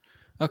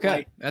 Okay,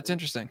 like, that's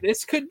interesting.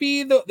 This could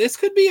be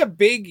a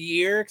big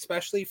year,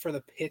 especially for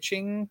the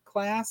pitching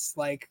class.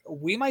 Like,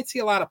 we might see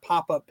a lot of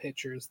pop-up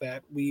pitchers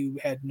that we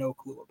had no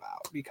clue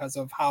about because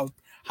of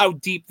how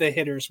deep the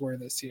hitters were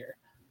this year.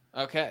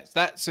 Okay,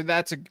 so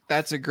that's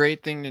a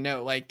great thing to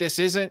know. Like, this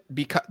isn't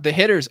because the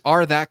hitters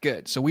are that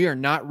good, so we are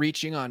not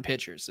reaching on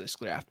pitchers this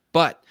draft.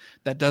 But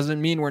that doesn't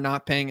mean we're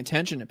not paying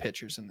attention to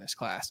pitchers in this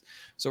class.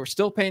 So we're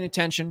still paying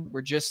attention.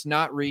 We're just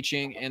not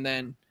reaching, and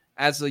then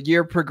as the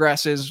year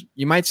progresses,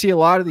 you might see a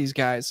lot of these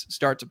guys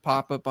start to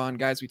pop up on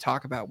guys we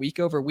talk about week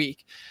over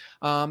week.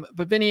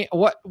 But Vinny,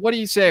 what do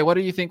you say? What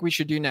do you think we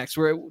should do next?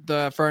 For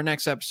our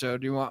next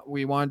episode,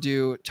 we want to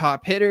do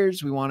top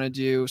hitters? We want to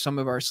do some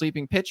of our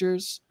sleeping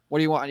pitchers? What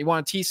do you want? You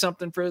want to tease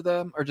something for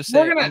them, or just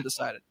say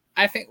undecided?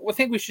 I think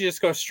we should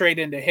just go straight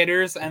into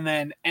hitters and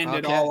then end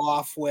it all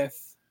off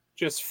with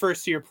just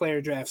first year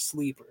player draft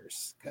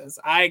sleepers. Because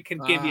I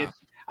could give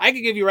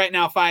you right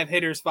now 5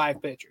 hitters,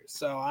 5 pitchers.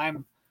 So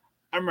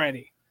I'm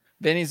ready.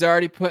 Vinny's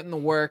already put in the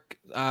work,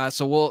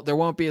 so there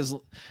won't be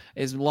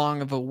as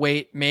long of a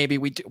wait. Maybe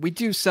we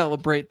do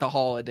celebrate the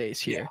holidays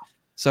here,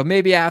 so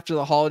maybe after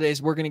the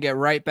holidays we're going to get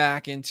right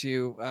back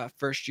into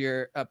first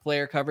year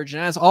player coverage.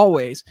 And as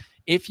always,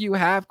 if you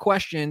have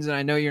questions, and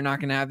I know you're not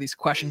going to have these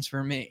questions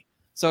for me,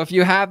 so if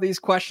you have these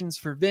questions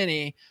for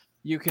Vinny,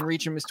 you can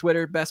reach him. His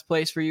Twitter, best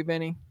place for you,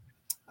 Vinny?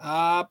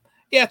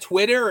 Yeah,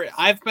 Twitter.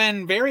 I've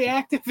been very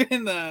active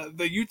in the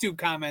YouTube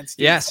comments.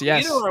 Yes.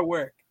 Either our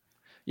work.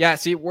 Yeah,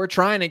 see, we're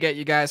trying to get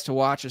you guys to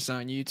watch us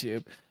on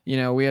YouTube. You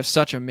know, we have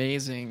such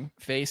amazing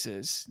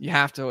faces. You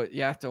have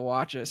to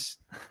watch us.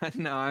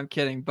 No, I'm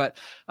kidding. But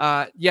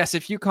yes,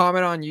 if you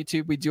comment on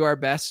YouTube, we do our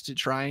best to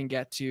try and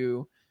get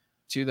to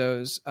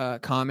those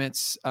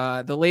comments.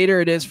 The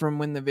later it is from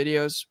when the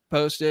video's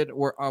posted,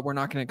 we're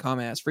not going to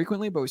comment as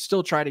frequently, but we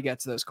still try to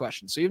get to those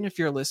questions. So even if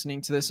you're listening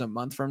to this a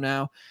month from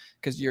now,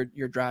 because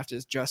your draft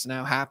is just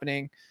now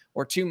happening,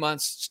 or 2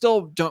 months,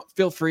 still don't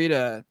feel free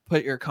to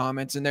put your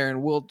comments in there,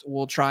 and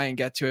we'll try and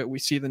get to it. We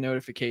see the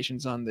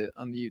notifications on the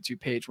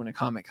YouTube page when a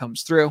comment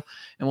comes through,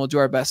 and we'll do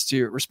our best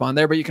to respond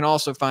there. But you can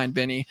also find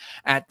Benny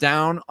at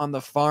Down on the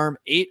Farm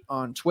 8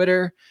 on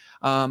Twitter.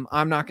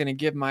 I'm not going to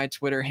give my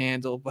Twitter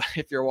handle, but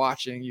if you're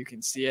watching, you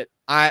can see it.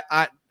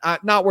 I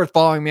not worth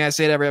following me. I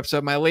say it every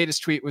episode. My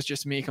latest tweet was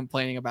just me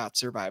complaining about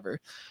Survivor.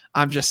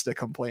 I'm just a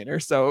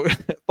complainer. So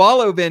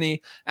follow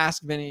Vinny,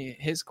 ask Vinny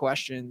his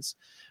questions,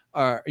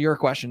 your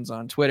questions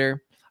on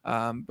Twitter.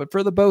 But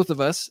for the both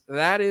of us,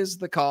 that is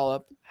the call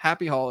up.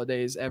 Happy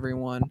holidays,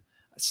 everyone.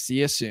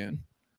 See you soon.